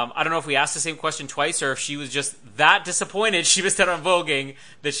 I don't know if we asked the same question twice or if she was just that disappointed she missed out on voguing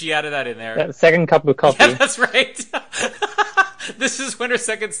that she added that in there. That second cup of coffee. Yeah, that's right. This is when her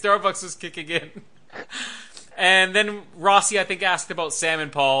second Starbucks was kicking in. And then Rossi, I think, asked about Sam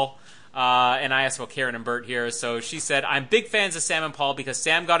and Paul. And I asked about Karen and Bert here. So she said, I'm big fans of Sam and Paul because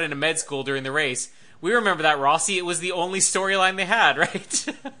Sam got into med school during the race. We remember that, Rossi. It was the only storyline they had,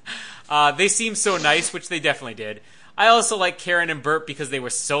 right? They seemed so nice, which they definitely did. I also like Karen and Bert because they were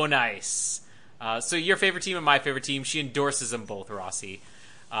so nice. So your favorite team and my favorite team. She endorses them both, Rossi.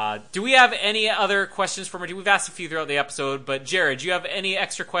 Do we have any other questions for Martina? We've asked a few throughout the episode, but Jared, do you have any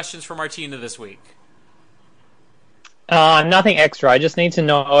extra questions for Martina this week? Nothing extra. I just need to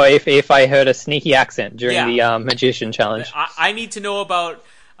know if I heard a sneaky accent during the Magician Challenge. I need to know about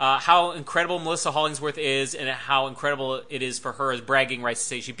how incredible Melissa Hollingsworth is and how incredible it is for her as bragging rights to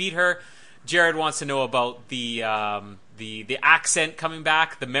say she beat her. Jared wants to know about the accent coming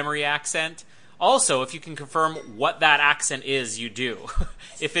back, the memory accent. Also, if you can confirm what that accent is, you do.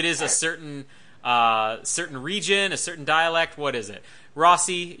 If it is a certain region, a certain dialect, what is it?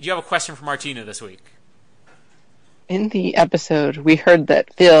 Rossi, do you have a question for Martina this week? In the episode, we heard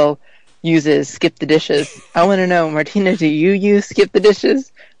that Phil uses Skip the Dishes. I want to know, Martina, do you use Skip the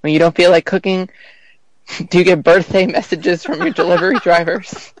Dishes when you don't feel like cooking? Do you get birthday messages from your delivery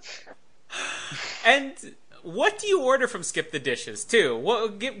drivers? And what do you order from Skip the Dishes, too? Well,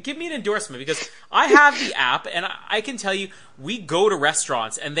 give me an endorsement, because I have the app, and I can tell you, we go to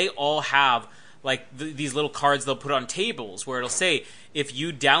restaurants, and they all have like these little cards they'll put on tables where it'll say, if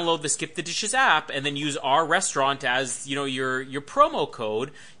you download the Skip the Dishes app and then use our restaurant as, you know, your promo code,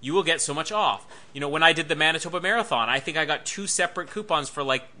 you will get so much off. You know, when I did the Manitoba Marathon, I think I got 2 separate coupons for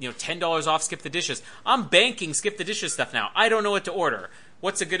like, you know, $10 off Skip the Dishes. I'm banking Skip the Dishes stuff now. I don't know what to order.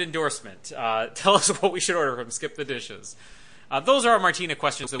 What's a good endorsement? Tell us what we should order from Skip the Dishes. Those are our Martina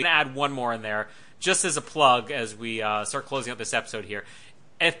questions. So we're going to add one more in there, just as a plug as we start closing out this episode here.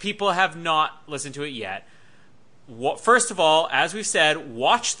 If people have not listened to it yet, first of all, as we've said,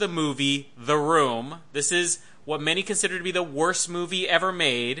 watch the movie The Room. This is what many consider to be the worst movie ever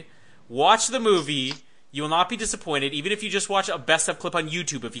made. Watch the movie. You will not be disappointed, even if you just watch a best of clip on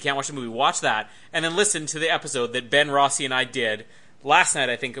YouTube. If you can't watch the movie, watch that. And then listen to the episode that Ben Rossi and I did. Last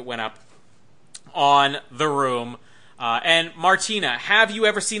night, I think it went up, on The Room. And Martina, have you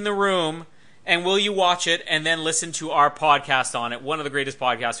ever seen The Room? And will you watch it and then listen to our podcast on it? One of the greatest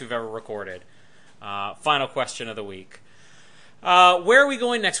podcasts we've ever recorded. Final question of the week. Where are we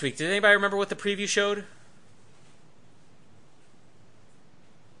going next week? Did anybody remember what the preview showed?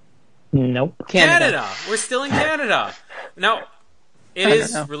 Nope. Canada. We're still in Canada. Now, it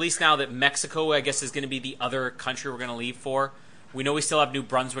is released now that Mexico, I guess, is going to be the other country we're going to leave for. We know we still have New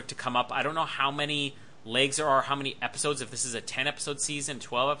Brunswick to come up. I don't know how many legs there are, how many episodes, if this is a 10-episode season,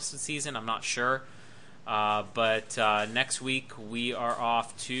 12-episode season, I'm not sure. But next week we are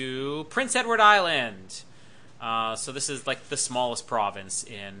off to Prince Edward Island. So this is like the smallest province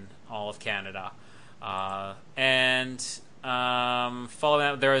in all of Canada. And following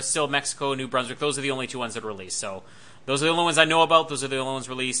that, there is still Mexico, New Brunswick. Those are the only 2 ones that are released. So those are the only ones I know about. Those are the only ones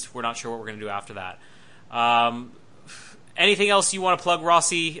released. We're not sure what we're going to do after that. Anything else you want to plug,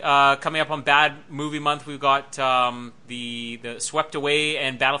 Rossi? Coming up on Bad Movie Month, we've got the Swept Away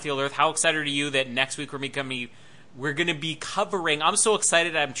and Battlefield Earth. How excited are you that next week we're going to be covering? I'm so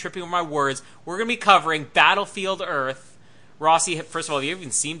excited, I'm tripping over my words. We're going to be covering Battlefield Earth. Rossi, first of all, have you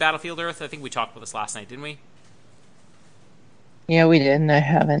even seen Battlefield Earth? I think we talked about this last night, didn't we? Yeah, we did, and I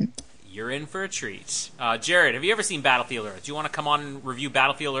haven't. You're in for a treat. Jared, have you ever seen Battlefield Earth? Do you want to come on and review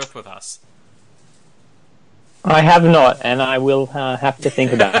Battlefield Earth with us? I have not, and I will have to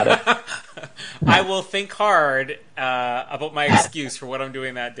think about it. I will think hard about my excuse for what I'm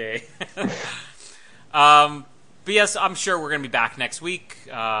doing that day. But yes, I'm sure we're going to be back next week.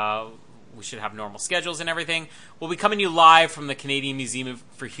 We should have normal schedules and everything. We'll be coming to you live from the Canadian Museum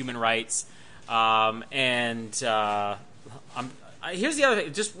for Human Rights. Here's the other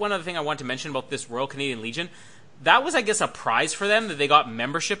thing. Just one other thing I want to mention about this Royal Canadian Legion. That was, I guess, a prize for them that they got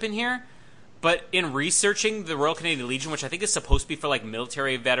membership in here. But in researching the Royal Canadian Legion, which I think is supposed to be for like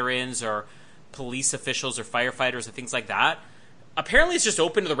military veterans or police officials or firefighters or things like that, apparently it's just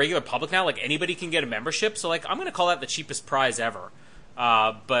open to the regular public now. Like anybody can get a membership. So like I'm going to call that the cheapest prize ever.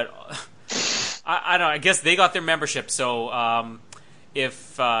 But I don't know. I guess they got their membership. So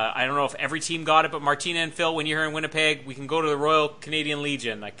if I don't know if every team got it, but Martina and Phil, when you're here in Winnipeg, we can go to the Royal Canadian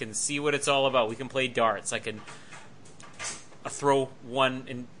Legion. I can see what it's all about. We can play darts. I can throw one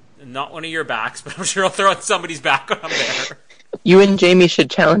in. Not one of your backs, but I'm sure I'll throw on somebody's back when I'm there. You and Jamie should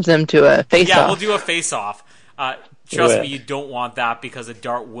challenge them to a face-off. Yeah, we'll do a face-off. Trust me, you don't want that because a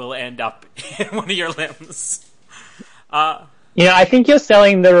dart will end up in one of your limbs. I think you're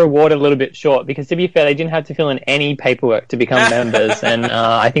selling the reward a little bit short because, to be fair, they didn't have to fill in any paperwork to become members, and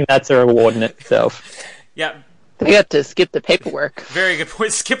I think that's a reward in itself. Yeah. They got to skip the paperwork. Very good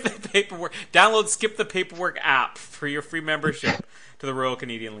point. Skip the paperwork. Download Skip the Paperwork app for your free membership to the Royal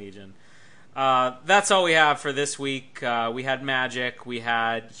Canadian Legion. That's all we have for this week. We had magic, we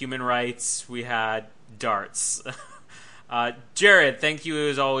had human rights, we had darts. Jared, thank you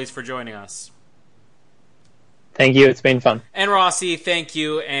as always for joining us. Thank you, it's been fun. And Rossi, thank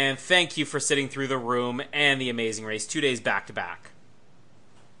you, and thank you for sitting through The Room and The Amazing Race 2 days back to back.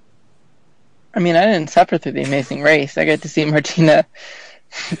 I mean, I didn't suffer through The Amazing Race. I got to see Martina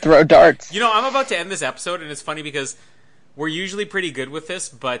throw darts. I'm about to end this episode, and it's funny because we're usually pretty good with this,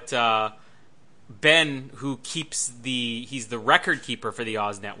 but Ben, who he's the record keeper for the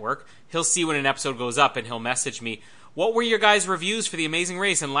Oz Network, he'll see when an episode goes up, and he'll message me, what were your guys' reviews for The Amazing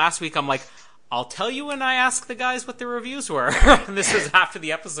Race? And last week, I'm like, I'll tell you when I ask the guys what their reviews were. And this was after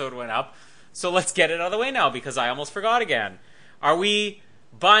the episode went up. So let's get it out of the way now, because I almost forgot again. Are we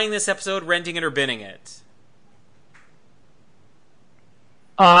buying this episode, renting it, or binning it?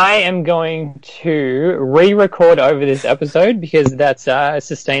 I am going to re-record over this episode because that's a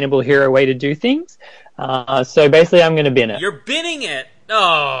sustainable hero way to do things. So basically, I'm going to bin it. You're binning it?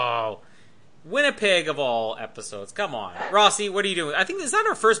 Oh, Winnipeg of all episodes. Come on. Rossi, what are you doing? I think, is that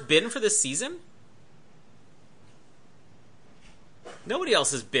our first bin for this season? Nobody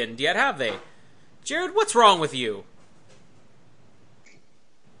else has binned yet, have they? Jared, what's wrong with you?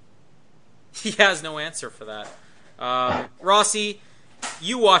 He has no answer for that. Rossi,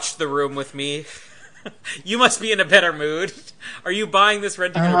 you watched The Room with me. You must be in a better mood. Are you buying this,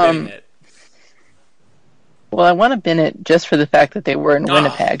 renting, or binning it? Well, I want to bin it just for the fact that they were in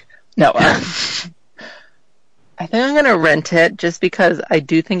Winnipeg. No, I think I'm going to rent it just because I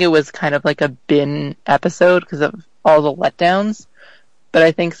do think it was kind of like a bin episode because of all the letdowns. But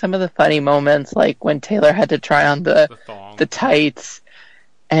I think some of the funny moments, like when Taylor had to try on the tights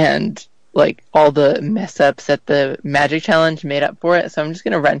and like all the mess ups at the Magic Challenge made up for it. So I'm just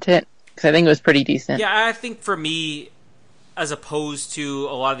going to rent it because I think it was pretty decent. Yeah, I think for me, as opposed to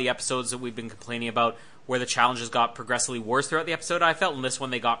a lot of the episodes that we've been complaining about where the challenges got progressively worse throughout the episode, I felt in this one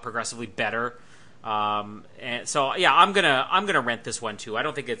they got progressively better. And so yeah, I'm gonna rent this one too. I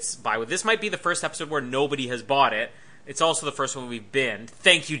don't think it's buy with. This might be the first episode where nobody has bought it. It's also the first one we've binned.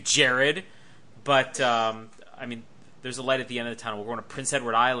 Thank you, Jared. But I mean, there's a light at the end of the tunnel. We're going to Prince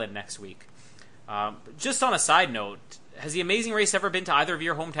Edward Island next week. Just on a side note, has The Amazing Race ever been to either of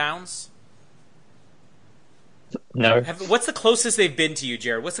your hometowns? No. What's the closest they've been to you,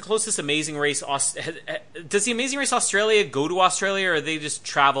 Jared? What's the closest Amazing Race? Does the Amazing Race Australia go to Australia, or they just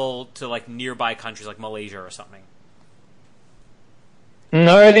travel to like nearby countries like Malaysia or something?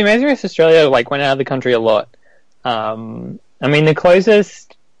 No, the Amazing Race Australia went out of the country a lot. I mean, the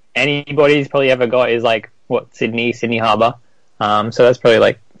closest anybody's probably ever got is Sydney Harbour. So that's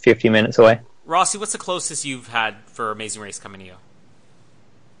probably 50 minutes away. Rossi, what's the closest you've had for Amazing Race coming to you?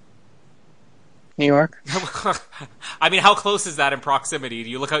 New York. I mean, how close is that in proximity? Do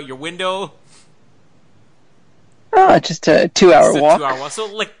you look out your window? Oh, just a 2-hour walk. 2-hour walk.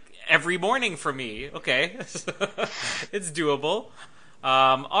 So, every morning for me. Okay. It's doable.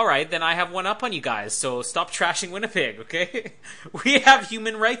 All right, then I have one up on you guys, so stop trashing Winnipeg, okay? We have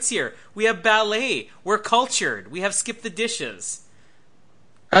human rights here. We have ballet. We're cultured. We have Skip the Dishes.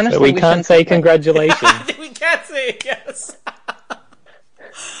 Honestly, but we can't say congratulations. We can't say yes.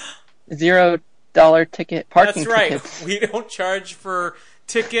 $0 ticket parking. That's right. Tickets. We don't charge for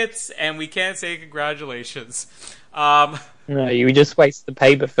tickets, and we can't say congratulations. No, you just waste the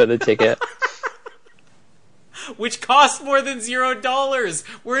paper for the ticket. Which costs more than $0.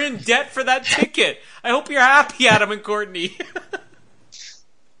 We're in debt for that ticket. I hope you're happy, Adam and Courtney.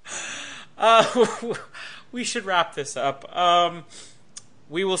 We should wrap this up.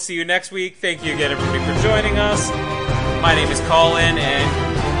 We will see you next week. Thank you again, everybody, for joining us. My name is Colin,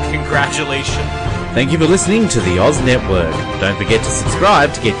 and congratulations. Thank you for listening to the Oz Network. Don't forget to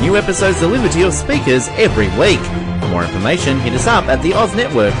subscribe to get new episodes delivered to your speakers every week. For more information, hit us up at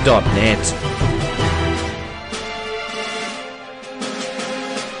theoznetwork.net.